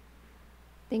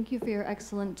 Thank you for your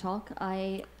excellent talk.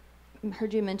 I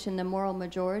heard you mention the moral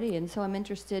majority, and so I'm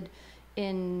interested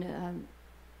in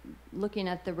looking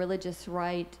at the religious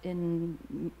right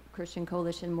in Christian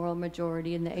Coalition Moral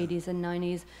Majority in the 80s and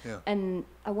 90s. Yeah. And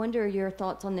I wonder your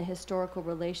thoughts on the historical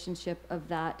relationship of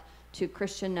that to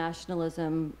Christian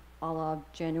nationalism a la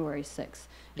January 6th.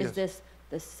 Is Yes. this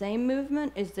the same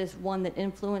movement? Is this one that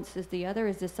influences the other?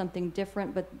 Is this something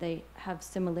different but they have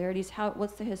similarities?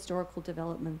 What's the historical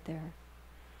development there?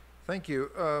 Thank you.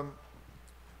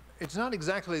 It's not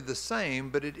exactly the same,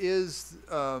 but it is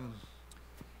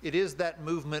that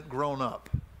movement grown up,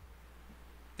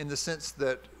 in the sense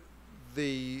that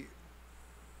the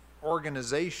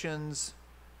organizations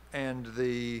and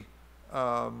the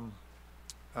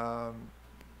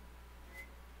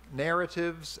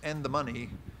narratives and the money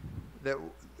that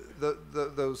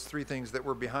those three things that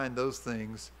were behind those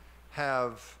things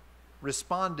have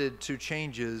responded to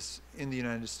changes in the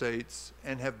United States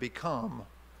and have become,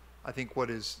 I think,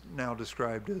 what is now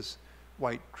described as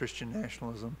white Christian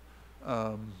nationalism.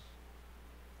 And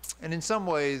in some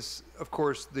ways, of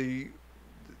course, the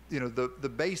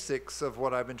basics of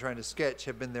what I've been trying to sketch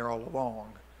have been there all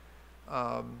along.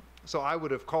 So I would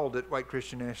have called it white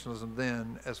Christian nationalism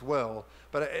then as well.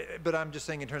 But I'm just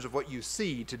saying in terms of what you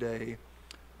see today,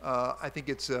 I think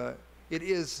it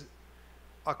is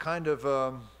a kind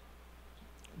of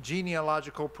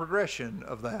genealogical progression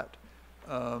of that.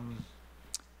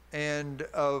 And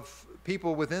of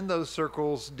people within those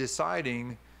circles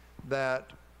deciding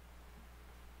that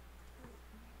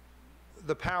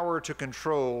the power to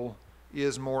control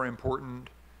is more important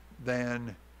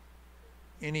than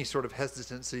any sort of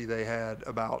hesitancy they had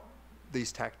about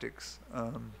these tactics.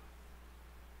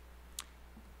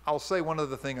 I'll say one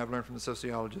other thing I've learned from the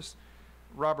sociologists.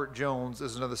 Robert Jones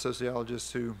is another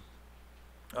sociologist who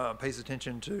pays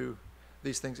attention to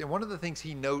these things. And one of the things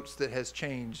he notes that has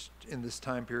changed in this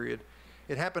time period,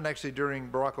 it happened actually during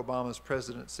Barack Obama's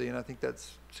presidency, and I think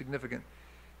that's significant,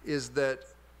 is that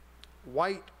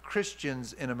white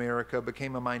Christians in America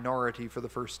became a minority for the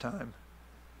first time.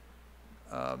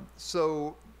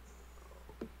 So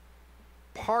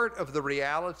part of the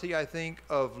reality, I think,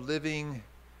 of living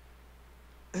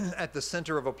at the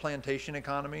center of a plantation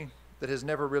economy that has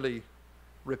never really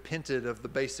repented of the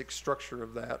basic structure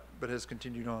of that, but has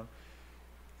continued on,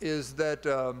 is that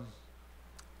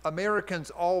Americans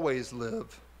always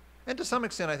live, and to some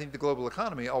extent I think the global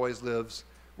economy always lives,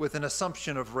 with an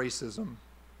assumption of racism.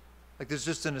 Like there's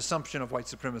just an assumption of white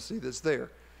supremacy that's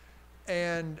there.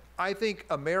 And I think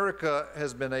America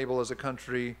has been able as a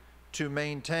country to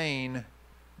maintain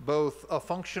both a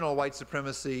functional white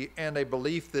supremacy and a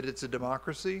belief that it's a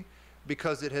democracy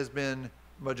because it has been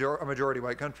a majority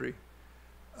white country.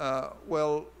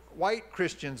 Well, white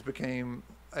Christians became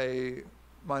a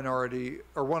minority,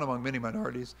 or one among many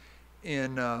minorities,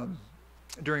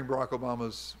 during Barack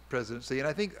Obama's presidency. And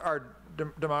I think our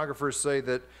demographers say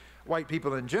that white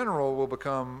people in general will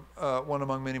become one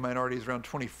among many minorities around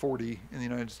 2040 in the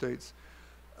United States.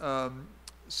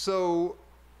 So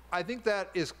I think that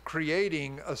is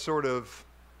creating a sort of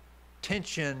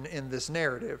tension in this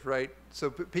narrative, right? So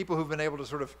people who've been able to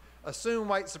sort of assume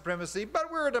white supremacy,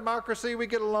 but we're a democracy, we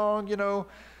get along, you know.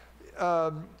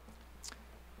 I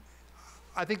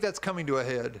think that's coming to a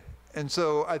head. And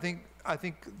so I think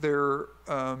there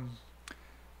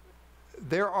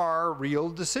are real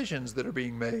decisions that are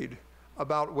being made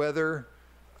about whether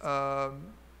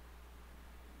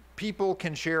people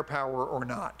can share power or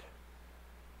not.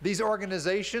 These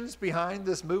organizations behind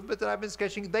this movement that I've been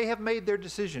sketching, they have made their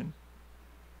decision.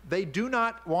 They do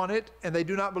not want it, and they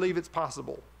do not believe it's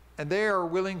possible. And they are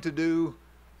willing to do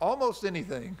almost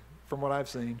anything, from what I've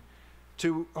seen,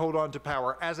 to hold on to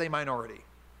power as a minority.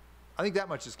 I think that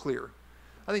much is clear.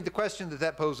 I think the question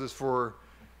that poses for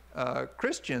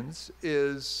Christians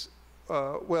is,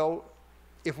 well,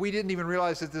 if we didn't even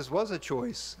realize that this was a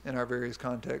choice in our various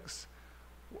contexts,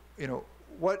 you know,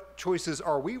 what choices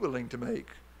are we willing to make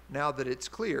now that it's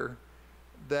clear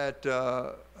that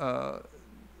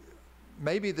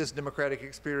maybe this democratic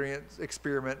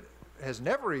experiment has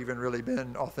never even really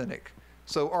been authentic?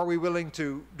 So are we willing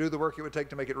to do the work it would take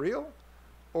to make it real?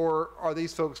 Or are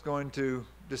these folks going to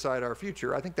decide our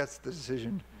future? I think that's the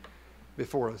decision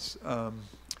before us,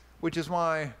 which is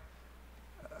why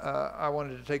I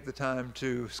wanted to take the time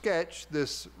to sketch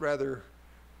this rather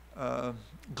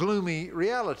gloomy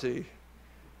reality,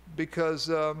 because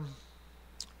for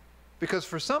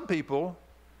some people,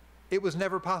 it was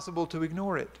never possible to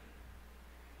ignore it.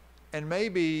 And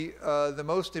maybe the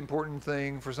most important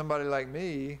thing for somebody like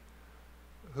me,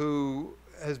 who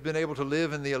has been able to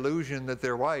live in the illusion that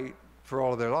they're white for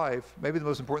all of their life, maybe the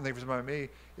most important thing for somebody like me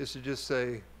is to just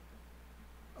say,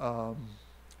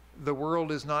 the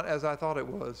world is not as I thought it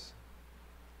was.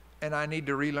 And I need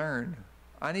to relearn.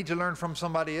 I need to learn from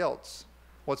somebody else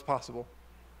what's possible.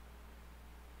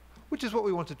 Which is what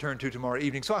we want to turn to tomorrow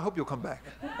evening. So I hope you'll come back.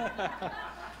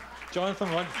 Jonathan,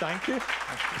 I want to thank you.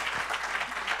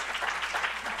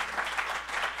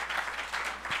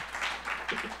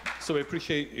 So we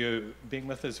appreciate you being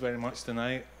with us very much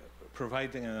tonight,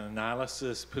 providing an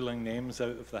analysis, pulling names out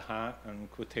of the hat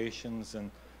and quotations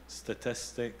and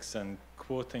statistics and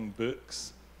quoting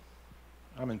books.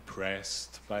 I'm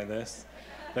impressed by this.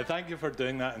 But thank you for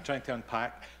doing that and trying to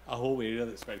unpack a whole area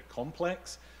that's very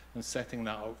complex and setting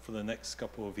that up for the next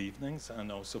couple of evenings,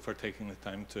 and also for taking the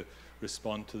time to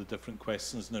respond to the different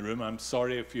questions in the room. I'm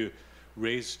sorry if you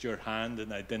raised your hand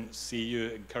and I didn't see you.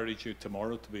 I encourage you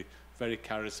tomorrow to be very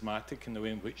charismatic in the way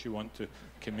in which you want to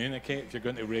communicate. If you're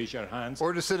going to raise your hands,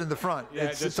 or to sit in the front, yeah,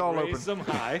 it's all open. Raise them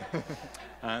high.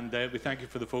 And we thank you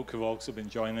for the folk who've also been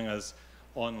joining us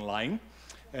online.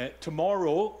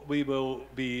 Tomorrow we will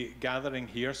be gathering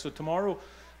here. So tomorrow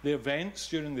the events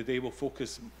during the day will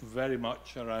focus very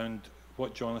much around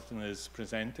what Jonathan is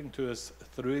presenting to us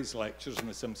through his lectures and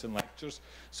the Simpson lectures.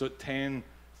 So at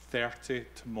 10:30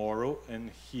 tomorrow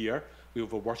in here, we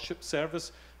have a worship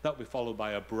service. That will be followed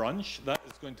by a brunch. That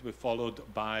is going to be followed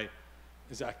by,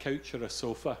 is it a couch or a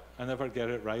sofa? I never get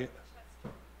it right.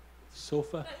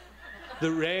 Sofa?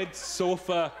 The red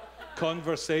sofa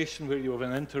conversation where you have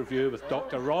an interview with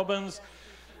Dr. Robbins.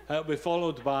 It will be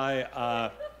followed by a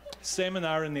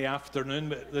seminar in the afternoon.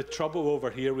 But the trouble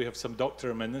over here, we have some doctor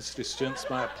of ministry students.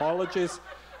 My apologies.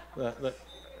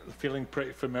 Feeling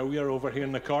pretty familiar over here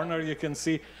in the corner, you can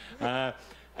see.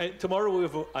 Tomorrow we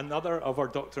have another of our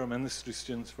Doctor of Ministry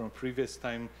students from a previous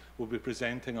time will be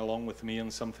presenting along with me on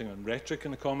something on rhetoric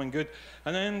and the common good.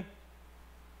 And then,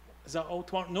 is that all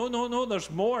tomorrow? No,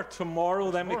 there's more tomorrow.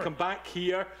 Then we come back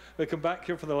here. We come back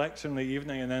here for the lecture in the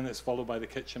evening, and then it's followed by the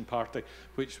kitchen party,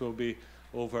 which will be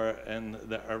over in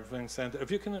the Irving Centre.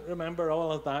 If you can remember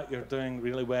all of that, you're doing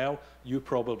really well. You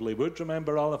probably would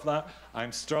remember all of that.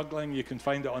 I'm struggling. You can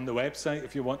find it on the website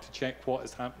if you want to check what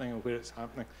is happening and where it's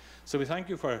happening. So we thank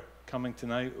you for coming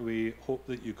tonight. We hope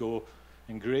that you go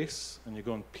in grace and you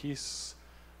go in peace.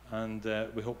 And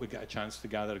we hope we get a chance to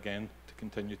gather again to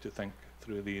continue to think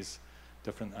through these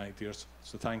different ideas.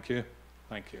 So thank you.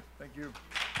 Thank you. Thank you.